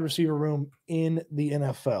Texans wide receiver room in the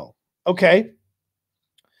NFL? Okay.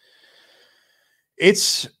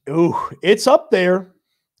 It's up there.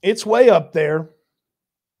 It's way up there.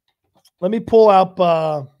 Let me pull up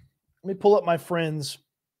my friends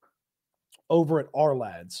over at Our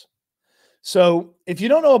Lads. So if you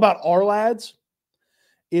don't know about Our Lads,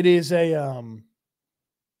 it is it's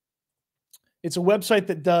a website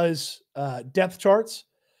that does depth charts,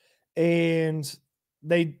 and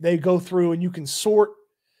they go through and you can sort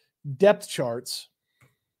depth charts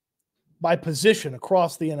by position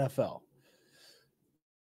across the NFL.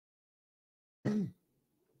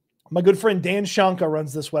 My good friend Dan Shanka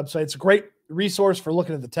runs this website. It's a great resource for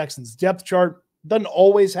looking at the Texans depth chart. Doesn't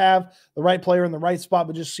always have the right player in the right spot,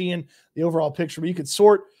 but just seeing the overall picture. But you can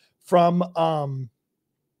sort from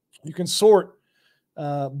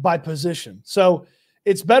by position. So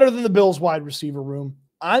it's better than the Bills wide receiver room.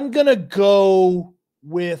 I'm gonna go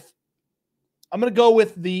with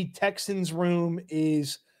the Texans room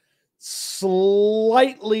is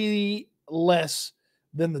slightly less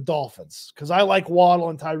than the Dolphins, because I like Waddle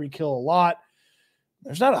and Tyreek Hill a lot.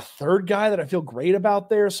 There's not a third guy that I feel great about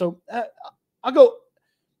there, so I'll go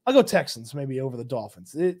Texans maybe over the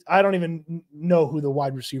Dolphins. I don't even know who the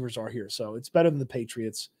wide receivers are here, so it's better than the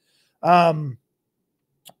Patriots.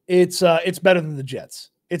 It's better than the Jets.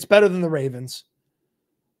 It's better than the Ravens.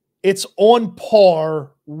 It's on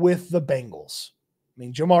par with the Bengals. I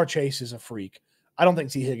mean, Jamar Chase is a freak. I don't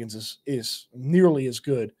think T. Higgins is nearly as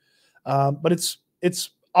good, but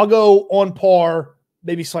I'll go on par,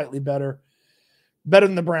 maybe slightly better. Better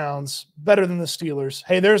than the Browns, better than the Steelers.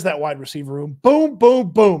 Hey, there's that wide receiver room. Boom,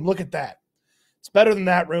 boom, boom. Look at that. It's better than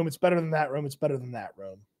that room. It's better than that room. It's better than that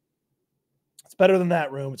room. It's better than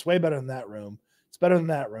that room. It's way better than that room. It's better than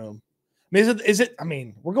that room. I mean, is it? I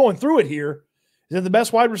mean, we're going through it here. Is it the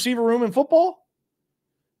best wide receiver room in football?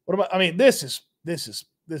 What about? I mean, this is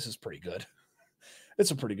pretty good.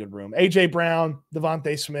 It's a pretty good room. A.J. Brown,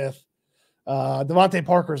 Devontae Smith, Devontae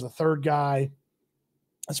Parker is the third guy.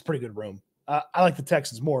 That's a pretty good room. I like the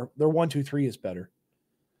Texans more. Their 1, 2, 3 is better.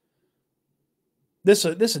 This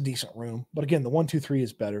is a decent room, but again, the 1, 2, 3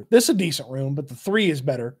 is better. This is a decent room, but the 3 is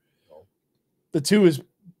better. The 2 is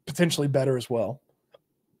potentially better as well.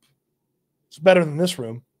 It's better than this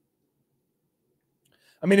room.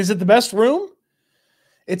 I mean, is it the best room?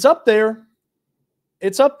 It's up there.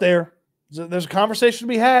 It's up there. There's a conversation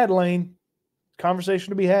to be had, Lane. Conversation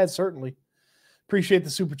to be had, certainly. Appreciate the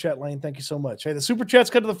super chat, Lane. Thank you so much. Hey, the super chats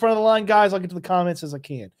cut to the front of the line, guys. I'll get to the comments as I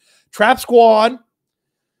can. Trap Squad.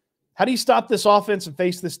 How do you stop this offense and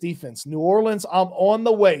face this defense? New Orleans, I'm on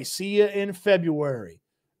the way. See you in February.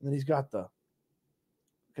 And then he's got the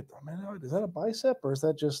man, is that a bicep or is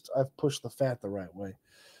that just I've pushed the fat the right way?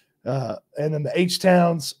 And then the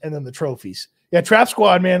H-Towns and then the trophies. Yeah, Trap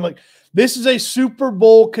Squad, man. Like, this is a Super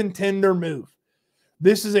Bowl contender move.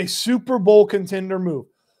 This is a Super Bowl contender move.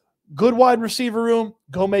 Good wide receiver room,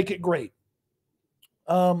 go make it great.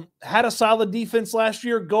 Had a solid defense last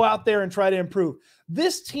year, go out there and try to improve.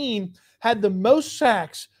 This team had the most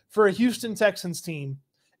sacks for a Houston Texans team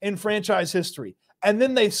in franchise history. And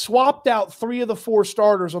then they swapped out 3 of the 4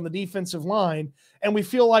 starters on the defensive line, and we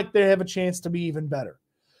feel like they have a chance to be even better.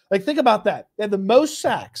 Like, think about that. They had the most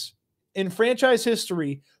sacks in franchise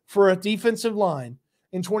history for a defensive line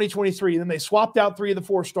in 2023. And then they swapped out 3 of the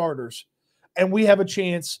 4 starters, and we have a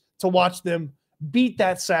chance to watch them beat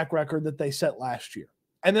that sack record that they set last year.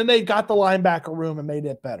 And then they got the linebacker room and made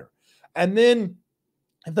it better. And then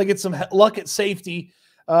if they get some luck at safety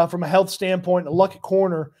from a health standpoint, a luck at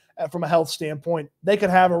corner from a health standpoint, they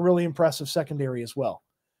could have a really impressive secondary as well.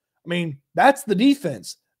 I mean, that's the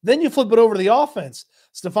defense. Then you flip it over to the offense.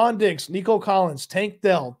 Stefon Diggs, Nico Collins, Tank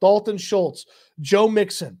Dell, Dalton Schultz, Joe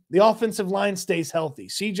Mixon. The offensive line stays healthy.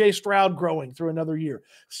 C.J. Stroud growing through another year.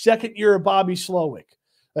 Second year of Bobby Slowick.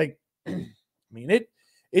 Like, I mean,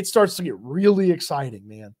 it starts to get really exciting,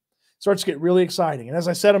 man. It starts to get really exciting. And as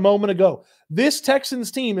I said a moment ago, this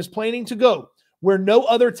Texans team is planning to go where no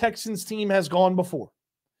other Texans team has gone before.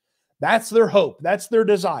 That's their hope. That's their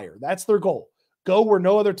desire. That's their goal. Go where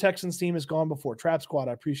no other Texans team has gone before. Trap Squad,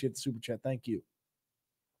 I appreciate the super chat. Thank you.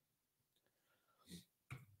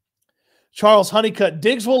 Charles Honeycutt.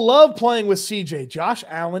 Diggs will love playing with CJ. Josh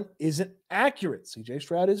Allen isn't accurate. CJ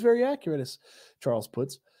Stroud is very accurate, as Charles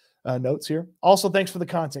puts. notes here. Also, thanks for the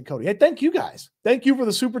content, Cody. Hey, thank you guys. Thank you for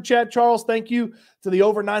the super chat, Charles. Thank you to the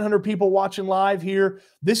over 900 people watching live here.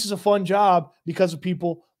 This is a fun job because of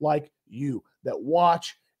people like you that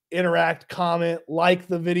watch, interact, comment, like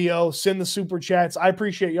the video, send the super chats. I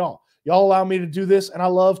appreciate y'all. Y'all allow me to do this, and I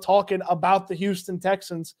love talking about the Houston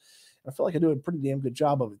Texans. I feel like I do a pretty damn good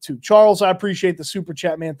job of it too. Charles, I appreciate the super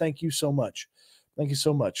chat, man. Thank you so much. Thank you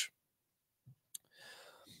so much.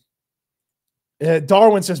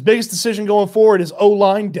 Darwin says, biggest decision going forward is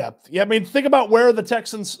O-line depth. Yeah, I mean, think about where the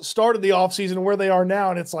Texans started the offseason and where they are now,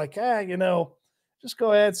 and it's like, just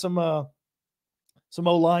go add some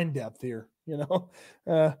O-line depth here.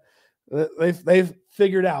 They've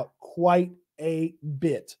figured out quite a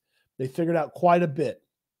bit. They figured out quite a bit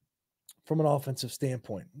from an offensive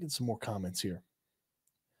standpoint. Get some more comments here.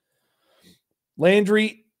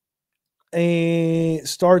 Landry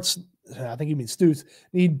starts, I think he means Stoots,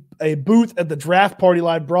 need a booth at the draft party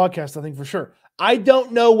live broadcast, I think for sure. I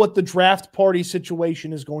don't know what the draft party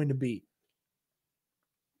situation is going to be.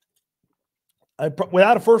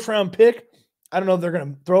 Without a first-round pick, I don't know if they're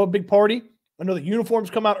going to throw a big party. I know the uniforms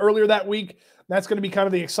come out earlier that week. That's going to be kind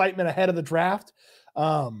of the excitement ahead of the draft.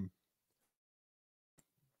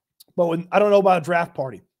 But I don't know about a draft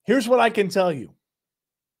party. Here's what I can tell you.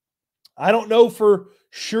 I don't know for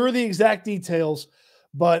sure the exact details,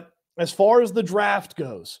 but as far as the draft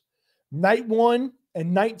goes, night 1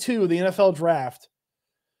 and night 2 of the NFL draft,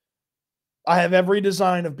 I have every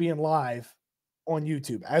design of being live on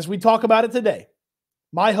YouTube. As we talk about it today,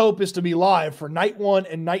 my hope is to be live for night 1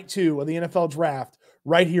 and night 2 of the NFL draft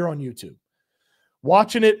right here on YouTube.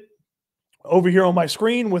 Watching it over here on my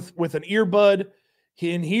screen with an earbud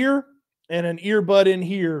in here and an earbud in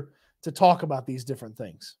here to talk about these different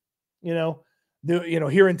things.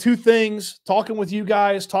 Hearing two things, talking with you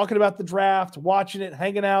guys, talking about the draft, watching it,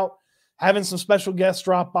 hanging out, having some special guests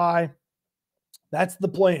drop by. That's the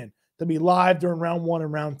plan, to be live during round 1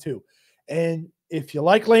 and round 2. And if you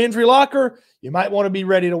like Landry Locker, you might want to be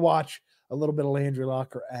ready to watch a little bit of Landry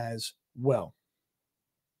Locker as well.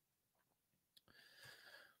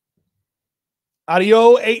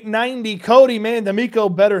 Audio 890, Cody, man, D'Amico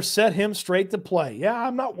better set him straight to play. Yeah,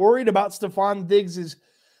 I'm not worried about Stefon Diggs'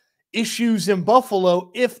 issues in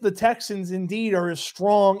Buffalo if the Texans indeed are as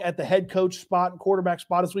strong at the head coach spot and quarterback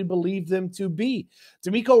spot as we believe them to be.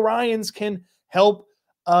 D'Amico Ryans can help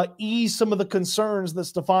ease some of the concerns that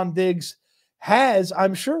Stefon Diggs has,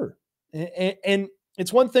 I'm sure. And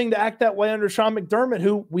it's one thing to act that way under Sean McDermott,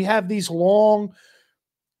 who we have these long,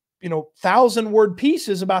 1,000-word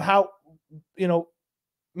pieces about how,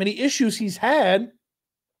 many issues he's had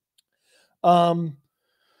coaching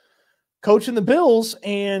the Bills,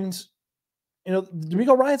 and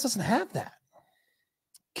D'Amico Ryans doesn't have that.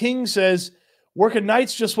 King says, working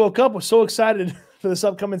nights, just woke up, was so excited for this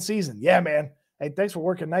upcoming season. Yeah, man. Hey, thanks for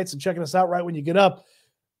working nights and checking us out right when you get up.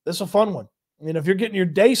 This is a fun one. If you're getting your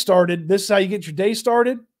day started, this is how you get your day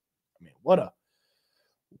started. I mean,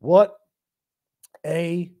 what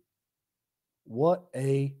a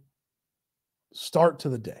start to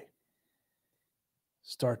the day.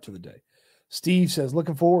 Start to the day. Steve says,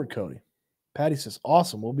 looking forward, Cody. Patty says,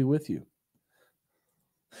 awesome. We'll be with you.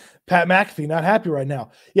 Pat McAfee, not happy right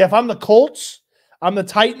now. Yeah, if I'm the Colts, I'm the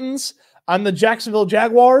Titans, I'm the Jacksonville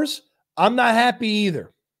Jaguars, I'm not happy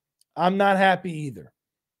either. I'm not happy either.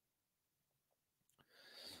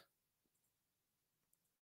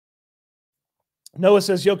 Noah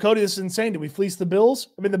says, yo, Cody, this is insane. Did we fleece the Bills?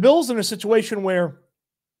 I mean, the Bills are in a situation where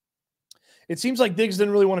it seems like Diggs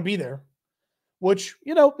didn't really want to be there, which,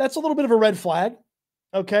 that's a little bit of a red flag.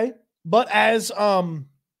 Okay. But as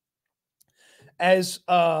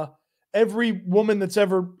every woman that's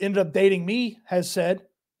ever ended up dating me has said,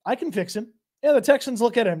 I can fix him. Yeah, the Texans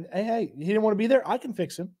look at him. Hey, he didn't want to be there. I can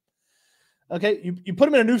fix him. Okay. You put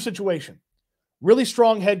him in a new situation. Really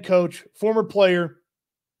strong head coach, former player.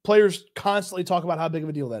 Players constantly talk about how big of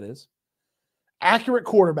a deal that is. Accurate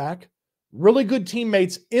quarterback, really good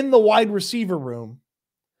teammates in the wide receiver room.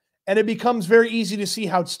 And it becomes very easy to see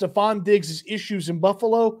how Stefon Diggs' issues in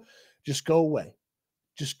Buffalo just go away.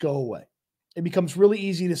 Just go away. It becomes really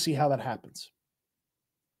easy to see how that happens.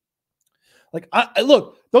 Like,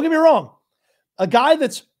 look, don't get me wrong. A guy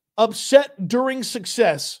that's upset during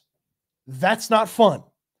success, that's not fun.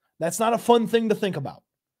 That's not a fun thing to think about.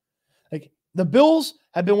 Like, the Bills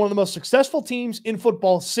have been one of the most successful teams in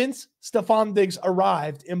football since Stefon Diggs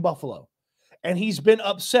arrived in Buffalo. And he's been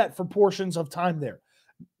upset for portions of time there.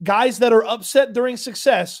 Guys that are upset during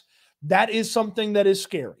success, that is something that is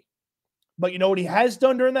scary. But you know what he has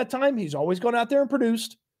done during that time? He's always gone out there and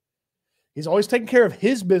produced. He's always taken care of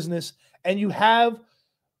his business. And you have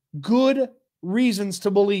good reasons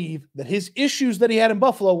to believe that his issues that he had in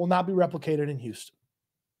Buffalo will not be replicated in Houston.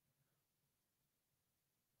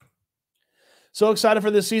 So excited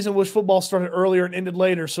for this season. Wish football started earlier and ended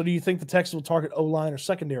later. So do you think the Texans will target O-line or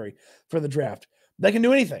secondary for the draft? They can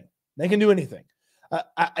do anything. They can do anything.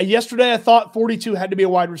 Yesterday, I thought 42 had to be a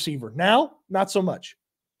wide receiver. Now, not so much.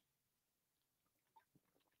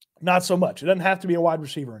 Not so much. It doesn't have to be a wide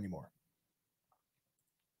receiver anymore.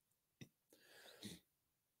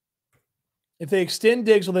 If they extend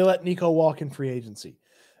Diggs, will they let Nico walk in free agency?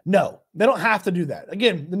 No, they don't have to do that.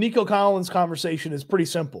 Again, the Nico Collins conversation is pretty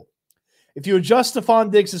simple. If you adjust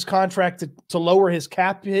Stefon Diggs' contract to lower his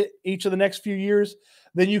cap hit each of the next few years,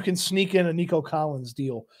 then you can sneak in a Nico Collins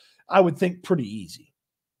deal, I would think pretty easy.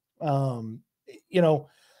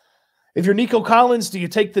 If you're Nico Collins, do you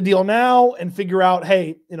take the deal now and figure out,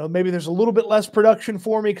 hey, maybe there's a little bit less production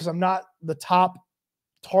for me because I'm not the top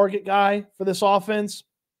target guy for this offense,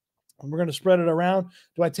 and we're going to spread it around.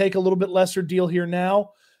 Do I take a little bit lesser deal here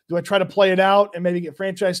now? Do I try to play it out and maybe get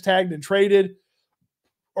franchise tagged and traded,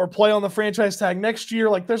 or play on the franchise tag next year?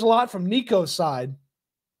 Like, there's a lot from Nico's side.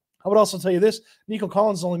 I would also tell you this: Nico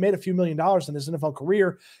Collins only made a few $1 million in his NFL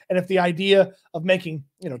career. And if the idea of making,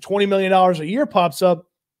 $20 million a year pops up,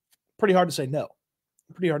 pretty hard to say no.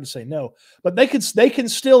 Pretty hard to say no. But they can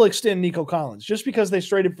still extend Nico Collins. Just because they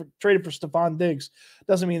traded for Stefon Diggs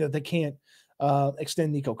doesn't mean that they can't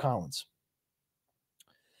extend Nico Collins.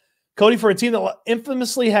 Cody, for a team that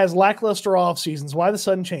infamously has lackluster off seasons, why the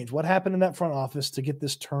sudden change? What happened in that front office to get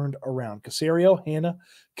this turned around? Caserio, Hannah,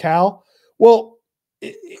 Cal? Well,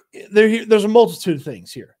 there's a multitude of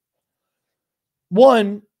things here.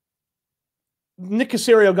 One, Nick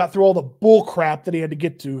Caserio got through all the bull crap that he had to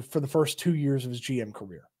get to for the first 2 years of his GM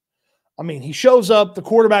career. I mean, he shows up, the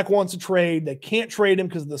quarterback wants a trade. They can't trade him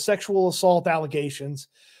because of the sexual assault allegations.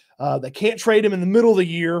 They can't trade him in the middle of the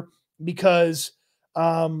year because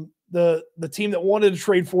the team that wanted to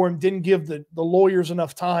trade for him didn't give the lawyers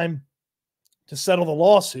enough time to settle the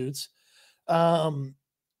lawsuits.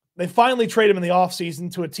 They finally trade him in the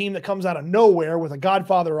offseason to a team that comes out of nowhere with a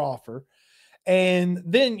Godfather offer. And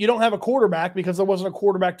then you don't have a quarterback because there wasn't a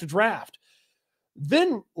quarterback to draft.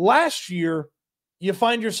 Then last year, you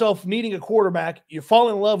find yourself needing a quarterback. You fall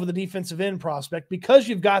in love with a defensive end prospect because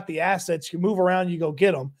you've got the assets. You move around, you go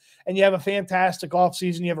get them, and you have a fantastic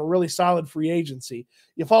offseason. You have a really solid free agency.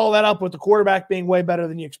 You follow that up with the quarterback being way better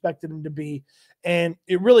than you expected him to be. And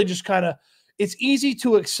it really just it's easy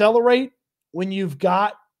to accelerate when you've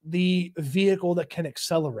got the vehicle that can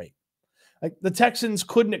accelerate. Like, the Texans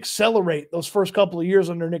couldn't accelerate those first couple of years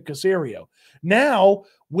under Nick Caserio. Now,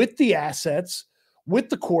 with the assets, with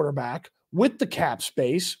the quarterback, with the cap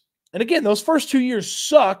space, and again, those first 2 years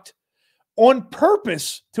sucked on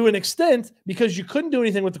purpose to an extent because you couldn't do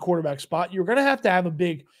anything with the quarterback spot. You're going to have a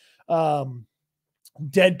big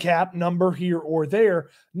dead cap number here or there.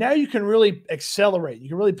 Now you can really accelerate. You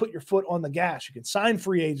can really put your foot on the gas. You can sign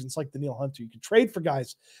free agents like Danielle Hunter. You can trade for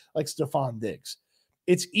guys like Stefon Diggs.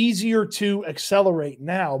 It's easier to accelerate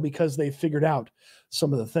now because they've figured out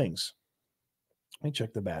some of the things. Let me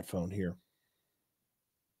check the bat phone here.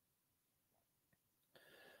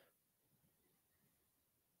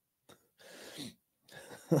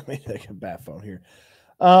 Let me take a bat phone here.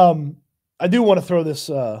 I do want to throw this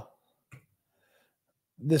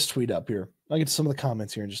this tweet up here. I'll get to some of the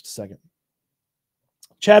comments here in just a second.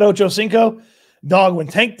 Chad Ochocinco, dog, when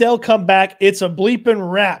Tank Dell come back, it's a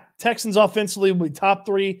bleeping wrap. Texans offensively will be top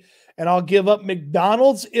 3, and I'll give up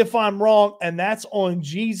McDonald's if I'm wrong, and that's on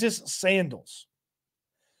Jesus sandals.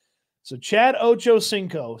 So Chad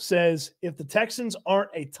Ochocinco says if the Texans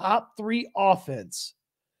aren't a top 3 offense,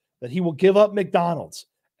 that he will give up McDonald's,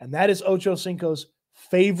 and that is Ochocinco's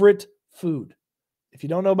favorite food. If you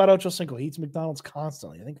don't know about Ochocinco, he eats McDonald's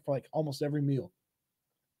constantly. I think for like almost every meal.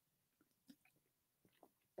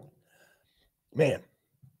 Man,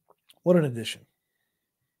 what an addition.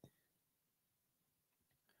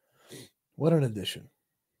 What an addition.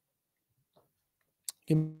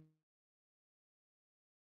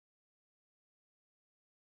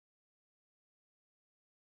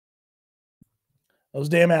 Those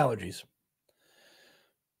damn allergies.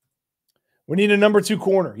 We need a number 2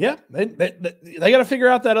 corner. Yeah, they got to figure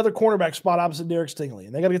out that other cornerback spot opposite Derek Stingley.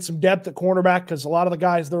 And they got to get some depth at cornerback because a lot of the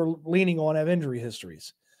guys they're leaning on have injury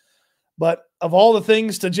histories. But of all the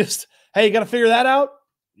things to just, hey, you got to figure that out.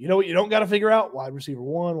 You know what you don't got to figure out? Wide receiver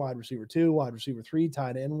 1, wide receiver 2, wide receiver 3,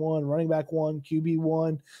 tight end 1, running back 1, QB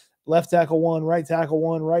 1, left tackle 1, right tackle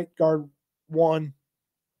 1, right guard 1.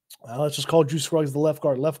 Let's just call Juice Scruggs the left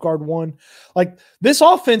guard 1. Like, this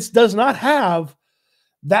offense does not have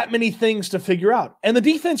that many things to figure out. And the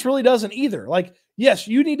defense really doesn't either. Like, yes,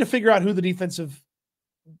 you need to figure out who the defensive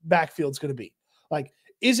backfield's going to be. Like,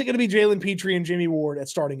 is it going to be Jalen Petrie and Jimmy Ward at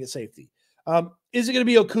starting at safety? Is it going to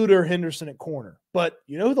be Okudah or Henderson at corner? But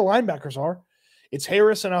you know who the linebackers are? It's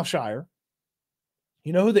Harris and Alshire.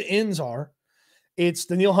 You know who the ends are? It's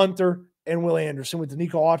Daniil Hunter and Will Anderson with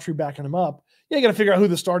Nico Autry backing them up. Yeah, you got to figure out who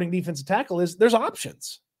the starting defensive tackle is. There's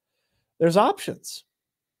options. There's options.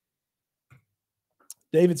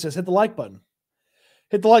 David says, hit the like button.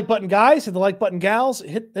 Hit the like button, guys. Hit the like button, gals.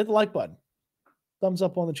 Hit the like button. Thumbs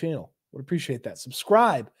up on the channel. Would appreciate that.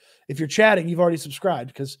 Subscribe. If you're chatting, you've already subscribed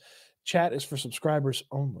because chat is for subscribers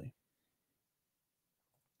only.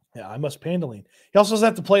 Yeah, I must Pandaline. He also doesn't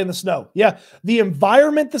have to play in the snow. Yeah, the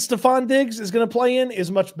environment that Stefon Diggs is going to play in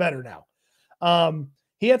is much better now.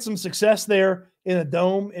 He had some success there in a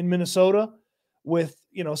dome in Minnesota with,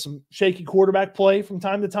 you know, some shaky quarterback play from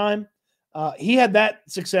time to time. He had that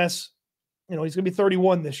success. You know, he's going to be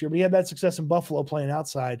 31 this year, but he had that success in Buffalo playing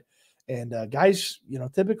outside. And guys, you know,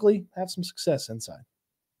 typically have some success inside.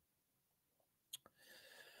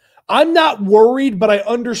 I'm not worried, but I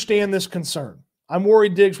understand this concern. I'm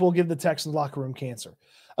worried Diggs will give the Texans locker room cancer.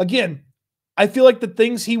 Again, I feel like the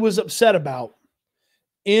things he was upset about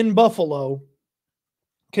in Buffalo,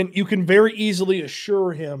 you can very easily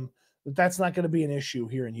assure him that that's not going to be an issue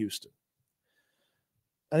here in Houston.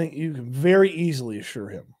 I think you can very easily assure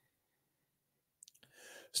him.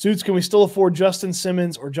 Stoots, can we still afford Justin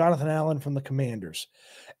Simmons or Jonathan Allen from the Commanders?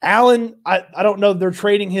 Allen, I don't know. They're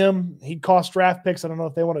trading him. He'd cost draft picks. I don't know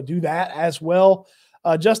if they want to do that as well.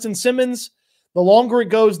 Justin Simmons, the longer it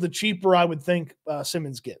goes, the cheaper I would think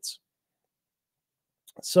Simmons gets.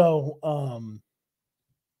 So,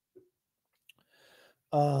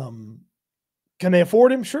 can they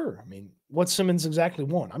afford him? Sure. I mean, what's Simmons exactly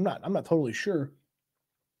want? I'm not totally sure.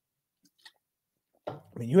 I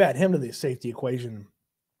mean, you add him to the safety equation.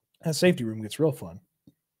 That safety room gets real fun.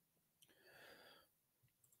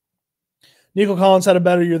 Nico Collins had a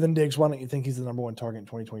better year than Diggs. Why don't you think he's the number one target in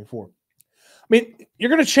 2024? I mean, you're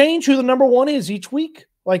going to change who the number one is each week.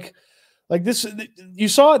 Like this, you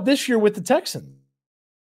saw it this year with the Texans.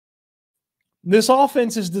 This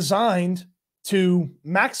offense is designed to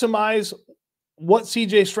maximize what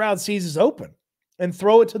CJ Stroud sees as open and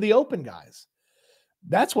throw it to the open guys.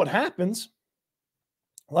 That's what happens.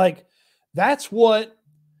 Like, that's what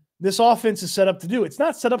this offense is set up to do. It's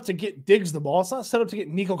not set up to get Diggs the ball. It's not set up to get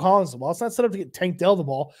Nico Collins the ball. It's not set up to get Tank Dell the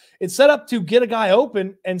ball. It's set up to get a guy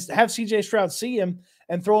open and have CJ Stroud see him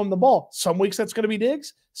and throw him the ball. Some weeks that's going to be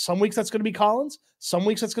Diggs. Some weeks that's going to be Collins. Some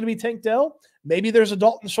weeks that's going to be Tank Dell. Maybe there's a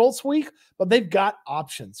Dalton Schultz week, but they've got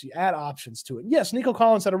options. You add options to it. Yes, Nico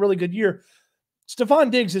Collins had a really good year.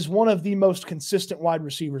 Stefon Diggs is one of the most consistent wide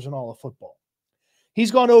receivers in all of football.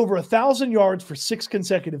 He's gone over 1,000 yards for 6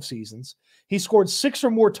 consecutive seasons. He scored 6 or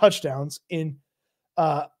more touchdowns in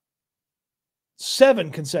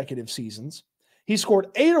 7 consecutive seasons. He scored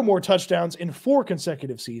 8 or more touchdowns in 4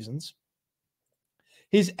 consecutive seasons.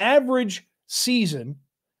 His average season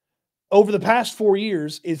over the past 4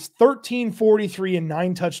 years is 1343 and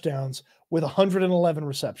 9 touchdowns with 111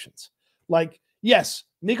 receptions. Like, yes,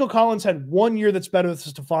 Nico Collins had 1 year that's better than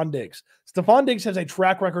Stefon Diggs. Stefon Diggs has a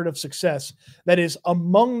track record of success that is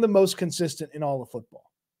among the most consistent in all of football.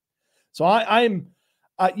 So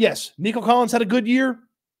yes, Nico Collins had a good year.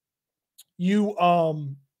 You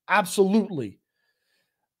absolutely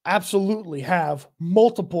have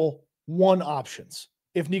multiple one options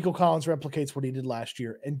if Nico Collins replicates what he did last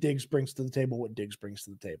year and Diggs brings to the table what Diggs brings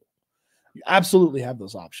to the table. You absolutely have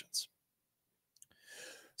those options.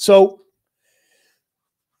 So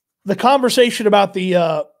the conversation about the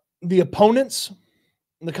opponents,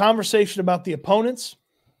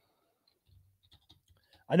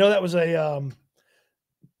 I know that was a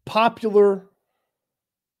popular,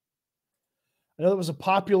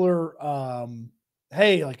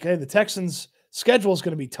 hey, the Texans' schedule is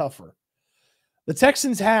going to be tougher. The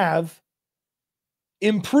Texans have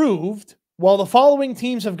improved while the following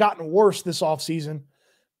teams have gotten worse this offseason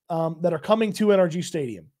that are coming to NRG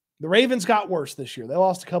Stadium. The Ravens got worse this year. They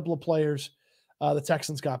lost a couple of players. The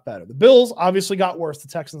Texans got better. The Bills obviously got worse. The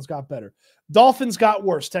Texans got better. Dolphins got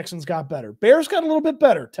worse. Texans got better. Bears got a little bit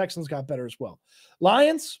better. Texans got better as well.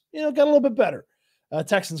 Lions, got a little bit better.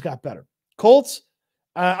 Texans got better. Colts,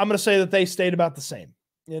 I'm going to say that they stayed about the same.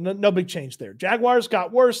 No big change there. Jaguars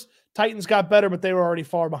got worse. Titans got better, but they were already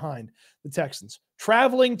far behind the Texans.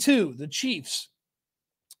 Traveling to the Chiefs.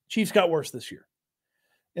 Chiefs got worse this year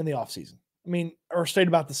in the offseason. I mean, or stayed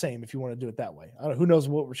about the same if you want to do it that way. I don't know. Who knows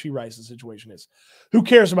what Rashee Rice's situation is? Who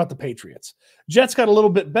cares about the Patriots? Jets got a little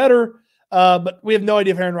bit better, but we have no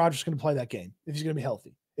idea if Aaron Rodgers is going to play that game, if he's going to be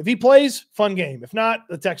healthy. If he plays, fun game. If not,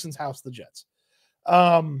 the Texans house the Jets.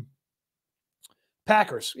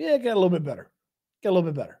 Packers, yeah, got a little bit better.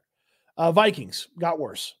 Vikings got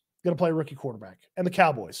worse. Going to play a rookie quarterback. And the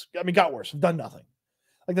Cowboys, got worse. Have done nothing.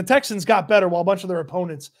 Like the Texans got better while a bunch of their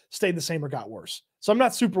opponents stayed the same or got worse. So I'm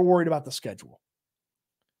not super worried about the schedule.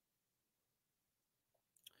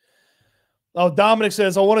 Oh, Dominic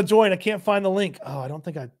says, I want to join. I can't find the link. Oh, I don't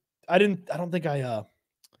think I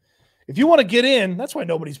if you want to get in, that's why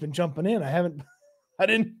nobody's been jumping in. I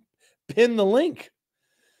didn't pin the link.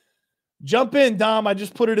 Jump in, Dom. I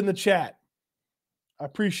just put it in the chat. I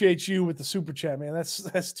appreciate you with the super chat, man.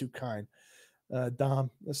 That's too kind.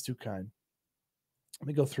 Dom, that's too kind. Let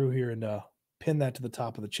me go through here and pin that to the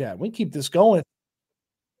top of the chat. We can keep this going.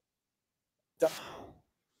 All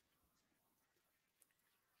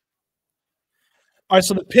right,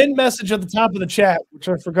 so the pin message at the top of the chat, which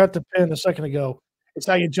I forgot to pin a second ago, is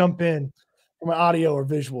how you jump in from an audio or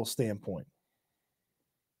visual standpoint.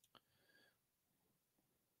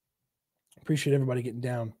 Appreciate everybody getting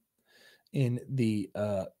down in the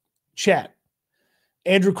chat.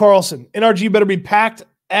 Andrew Carlson, NRG better be packed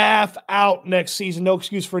out next season. No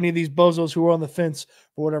excuse for any of these bozos who were on the fence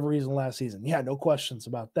for whatever reason last season. Yeah, no questions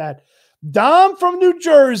about that. Dom from New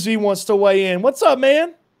Jersey wants to weigh in. What's up,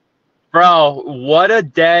 man? Bro, what a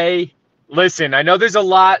day. Listen, I know there's a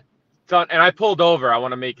lot done, and I pulled over. I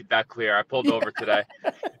want to make it that clear. I pulled over today.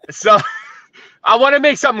 So I want to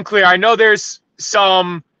make something clear. I know there's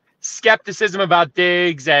some skepticism about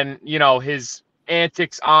Diggs and, his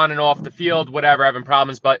antics on and off the field, whatever, having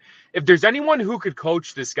problems. But if there's anyone who could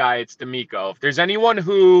coach this guy, it's D'Amico. If there's anyone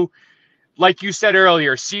who, like you said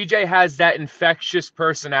earlier, CJ has that infectious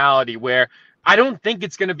personality where I don't think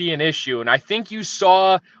it's going to be an issue. And I think you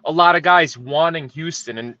saw a lot of guys wanting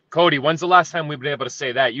Houston. And Cody, when's the last time we've been able to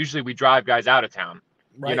say that? Usually we drive guys out of town,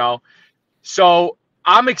 right. So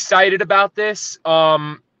I'm excited about this.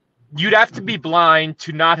 You'd have to be blind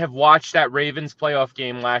to not have watched that Ravens playoff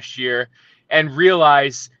game last year and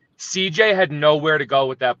realize CJ had nowhere to go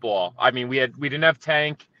with that ball. I mean, we didn't have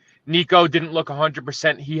Tank. Nico didn't look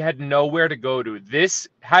 100%. He had nowhere to go to. This,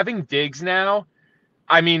 having Diggs now,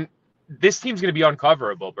 I mean, this team's going to be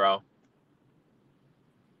uncoverable, bro.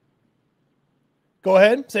 Go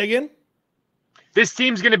ahead. Say again. This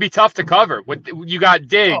team's going to be tough to cover. You got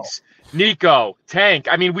Diggs, Nico, Tank.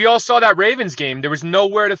 I mean, we all saw that Ravens game. There was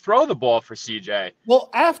nowhere to throw the ball for CJ. Well,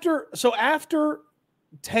 after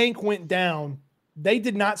Tank went down, they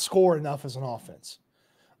did not score enough as an offense.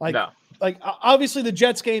 Like obviously the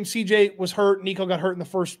Jets game, CJ was hurt. Nico got hurt in the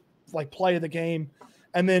first play of the game.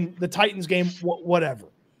 And then the Titans game, whatever.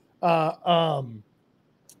 And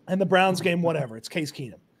the Browns game, whatever. It's Case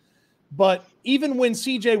Keenum. But even when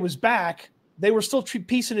CJ was back, they were still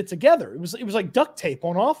piecing it together. It was like duct tape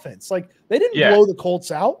on offense. Like they didn't blow the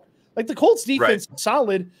Colts out. Like the Colts defense is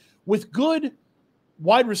solid with good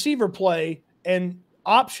wide receiver play and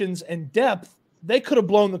options and depth. They could have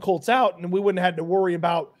blown the Colts out, and we wouldn't have had to worry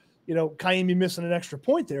about Kaimi missing an extra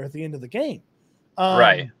point there at the end of the game.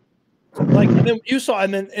 Right. And then you saw,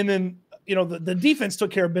 and then. The defense took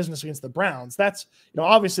care of business against the Browns. That's,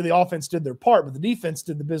 obviously the offense did their part, but the defense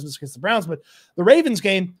did the business against the Browns. But the Ravens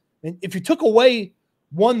game, if you took away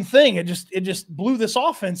one thing, it just blew this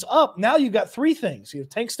offense up. Now you got three things. You have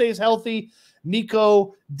Tank stays healthy,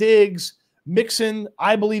 Nico, Diggs, Mixon,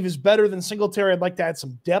 I believe is better than Singletary. I'd like to add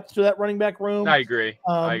some depth to that running back room. I agree.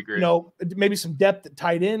 Maybe some depth at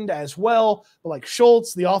tight end as well. But like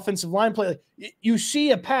Schultz, the offensive line play, you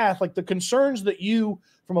see a path, like the concerns that you,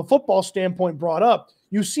 from a football standpoint, brought up,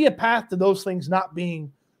 you see a path to those things not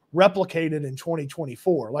being replicated in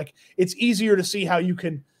 2024. Like it's easier to see how you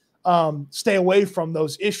can stay away from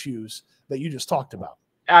those issues that you just talked about.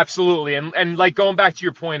 Absolutely. And like going back to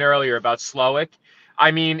your point earlier about Slowick, I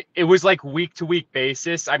mean, it was like week-to-week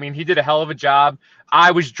basis. I mean, he did a hell of a job. I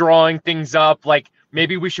was drawing things up like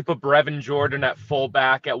maybe we should put Brevin Jordan at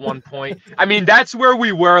fullback at one point. I mean, that's where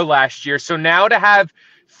we were last year. So now to have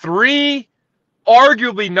three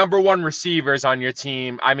arguably number one receivers on your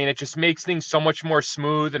team, I mean, it just makes things so much more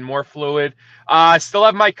smooth and more fluid. I still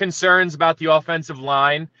have my concerns about the offensive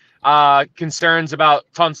line, concerns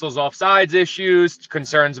about Tunsil's offsides issues,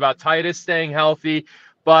 concerns about Titus staying healthy.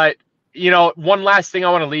 But, one last thing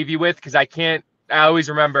I want to leave you with, because I always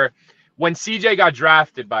remember when CJ got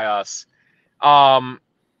drafted by us,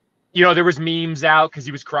 there was memes out because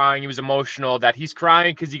he was crying. He was emotional that he's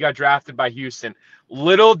crying because he got drafted by Houston.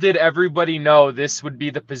 Little did everybody know this would be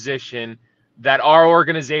the position that our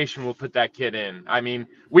organization will put that kid in. I mean,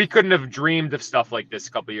 we couldn't have dreamed of stuff like this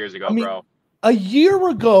a couple years ago, bro. A year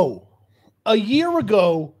ago,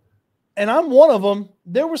 and I'm one of them,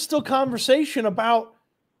 there was still conversation about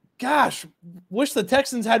gosh, wish the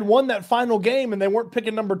Texans had won that final game and they weren't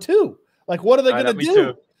picking number 2. Like, what are they going to do?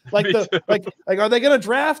 Too. Like are they going to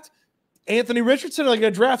draft Anthony Richardson? Are they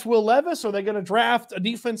going to draft Will Levis? Are they going to draft a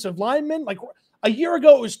defensive lineman? Like a year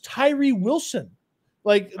ago, it was Tyree Wilson,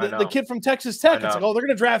 like the kid from Texas Tech. It's like, oh, they're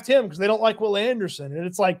going to draft him because they don't like Will Anderson. And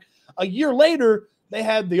it's like a year later, they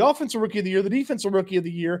had the offensive rookie of the year, the defensive rookie of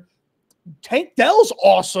the year. Tank Dell's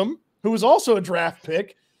awesome, who was also a draft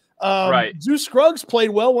pick. Right. Zeus Scruggs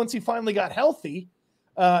played well once he finally got healthy,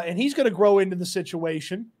 and he's going to grow into the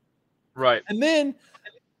situation. Right. And then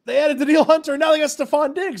they added Danielle Hunter, and now they got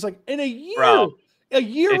Stefon Diggs. Like in a year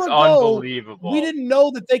it's ago, unbelievable. we didn't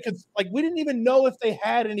know that they could. Like we didn't even know if they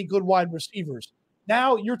had any good wide receivers.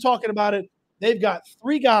 Now you're talking about it. They've got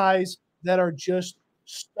 3 guys that are just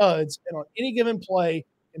studs, and on any given play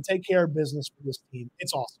can take care of business for this team.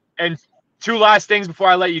 It's awesome. And 2 last things before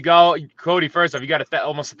I let you go. Cody, first off, you got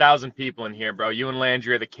almost 1,000 people in here, bro. You and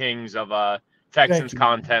Landry are the kings of Texans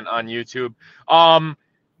content on YouTube.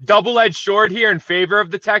 Double-edged sword here in favor of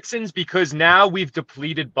the Texans because now we've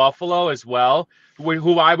depleted Buffalo as well,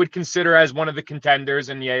 who I would consider as one of the contenders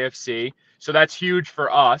in the AFC. So that's huge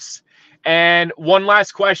for us. And one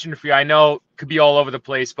last question for you. I know it could be all over the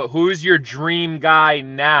place, but who's your dream guy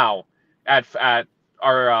now at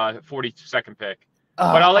our 42nd pick?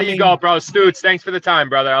 But I'll let you go, bro. Stoots, thanks for the time,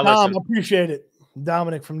 brother. I'll listen. Appreciate it.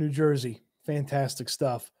 Dominic from New Jersey. Fantastic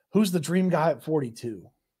stuff. Who's the dream guy at 42?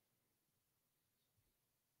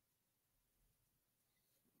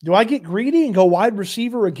 Do I get greedy and go wide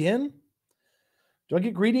receiver again? Do I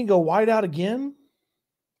get greedy and go wide out again?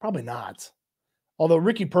 Probably not. Although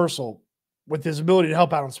Ricky Purcell, with his ability to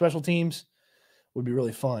help out on special teams, would be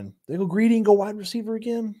really fun. They go greedy and go wide receiver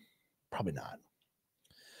again? Probably not.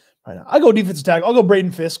 I go defensive tackle. I'll go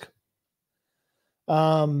Braden Fisk.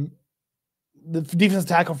 The defensive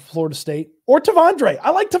tackle for Florida State. Or Tavondre. I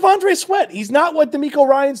like Tavondre Sweat. He's not what D'Amico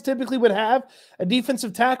Ryans typically would have. A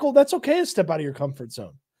defensive tackle, that's okay to step out of your comfort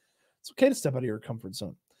zone. It's okay to step out of your comfort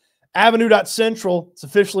zone. Avenue.Central, it's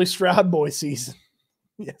officially Stroud boy season.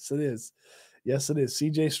 Yes, it is. Yes, it is.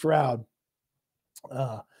 CJ Stroud.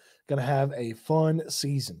 Going to have a fun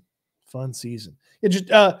season. Fun season. It just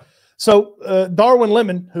Darwin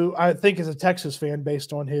Lemon, who I think is a Texas fan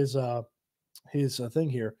based on his thing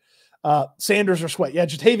here. Sanders or Sweat. Yeah,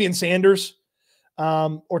 Jatavian Sanders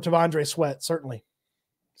or Tavondre Sweat, certainly.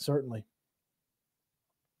 Certainly.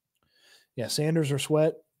 Yeah, Sanders or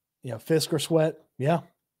Sweat. Yeah, Fisk or Sweat. Yeah.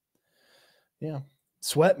 Yeah.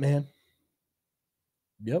 Sweat, man.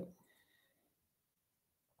 Yep.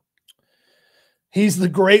 He's the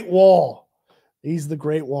Great Wall. He's the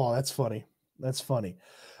Great Wall. That's funny. That's funny.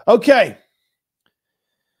 Okay.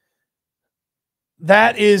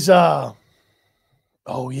 That is oh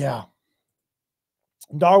yeah.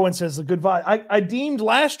 Darwin says the good vibe. I deemed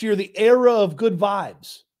last year the era of good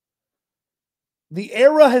vibes. The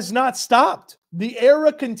era has not stopped. The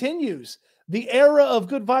era continues. The era of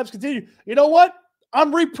good vibes continues. You know what?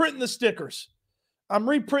 I'm reprinting the stickers. I'm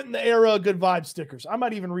reprinting the era of good vibes stickers. I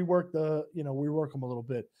might even rework rework them a little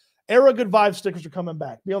bit. Era good vibes stickers are coming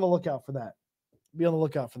back. Be on the lookout for that. Be on the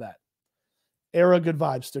lookout for that. Era good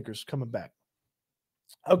vibes stickers coming back.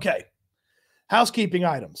 Okay. Housekeeping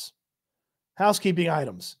items.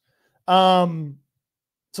 Subscribe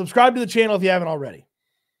to the channel if you haven't already.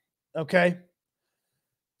 Okay.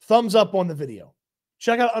 Thumbs up on the video.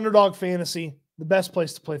 Check out Underdog Fantasy, the best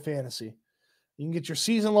place to play fantasy. You can get your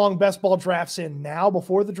season-long best ball drafts in now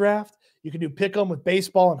before the draft. You can do pick'em with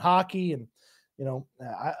baseball and hockey, and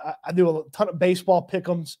I do a ton of baseball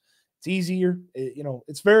pick'ems. It's easier.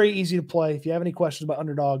 It's very easy to play. If you have any questions about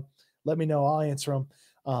Underdog, let me know. I'll answer them.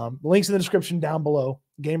 The link's in the description down below.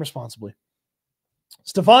 Game responsibly.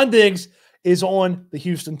 Stefon Diggs is on the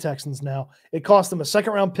Houston Texans now. It cost them a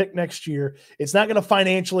second-round pick next year. It's not going to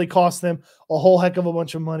financially cost them a whole heck of a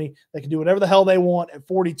bunch of money. They can do whatever the hell they want at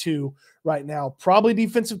 42 right now. Probably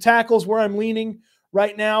defensive tackles where I'm leaning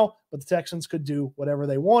right now, but the Texans could do whatever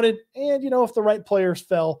they wanted. And, if the right players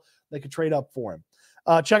fell, they could trade up for him.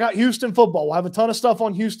 Check out Houston football. We'll have a ton of stuff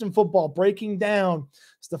on Houston football, breaking down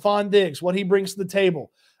Stefon Diggs, what he brings to the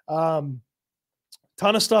table. Ton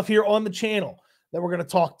of stuff here on the channel that we're going to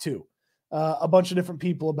talk to a bunch of different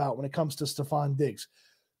people about when it comes to Stefon Diggs.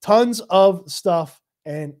 Tons of stuff.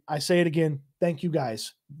 And I say it again, thank you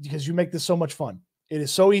guys, because you make this so much fun. It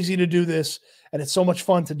is so easy to do this, and it's so much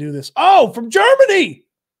fun to do this. Oh, from Germany!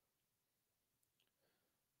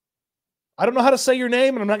 I don't know how to say your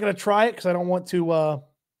name, and I'm not going to try it because I don't want to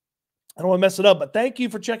mess it up. But thank you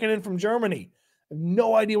for checking in from Germany. I have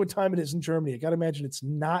no idea what time it is in Germany. I got to imagine it's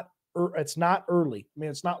not early. I mean,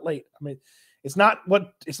 it's not late. I mean, it's not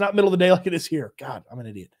middle of the day like it is here. God, I'm an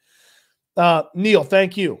idiot. Neil,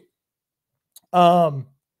 thank you.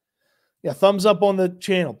 Yeah, thumbs up on the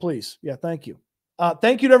channel, please. Yeah, thank you.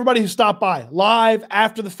 Thank you to everybody who stopped by live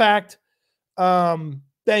after the fact.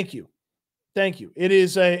 Thank you. Thank you. It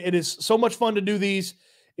is so much fun to do these.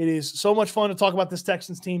 It is so much fun to talk about this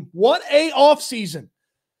Texans team. What a offseason.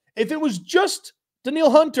 If it was just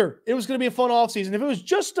Danielle Hunter, it was going to be a fun offseason. If it was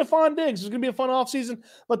just Stefon Diggs, it was going to be a fun offseason.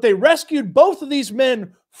 But they rescued both of these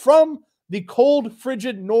men from the cold,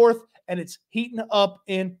 frigid north, and it's heating up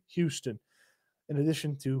in Houston, in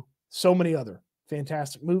addition to so many other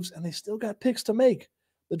fantastic moves, and they still got picks to make.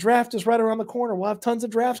 The draft is right around the corner. We'll have tons of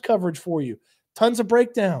draft coverage for you, tons of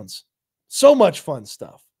breakdowns. So much fun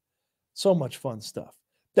stuff. So much fun stuff.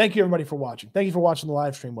 Thank you, everybody, for watching. Thank you for watching the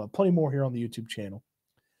live stream. We'll have plenty more here on the YouTube channel.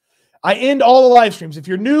 I end all the live streams. If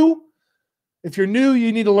you're new,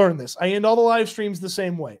 you need to learn this. I end all the live streams the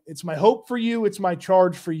same way. It's my hope for you. It's my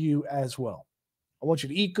charge for you as well. I want you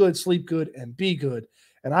to eat good, sleep good, and be good.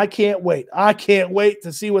 And I can't wait. I can't wait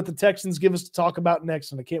to see what the Texans give us to talk about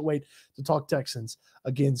next. And I can't wait to talk Texans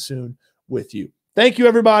again soon with you. Thank you,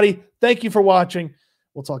 everybody. Thank you for watching.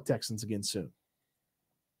 We'll talk Texans again soon.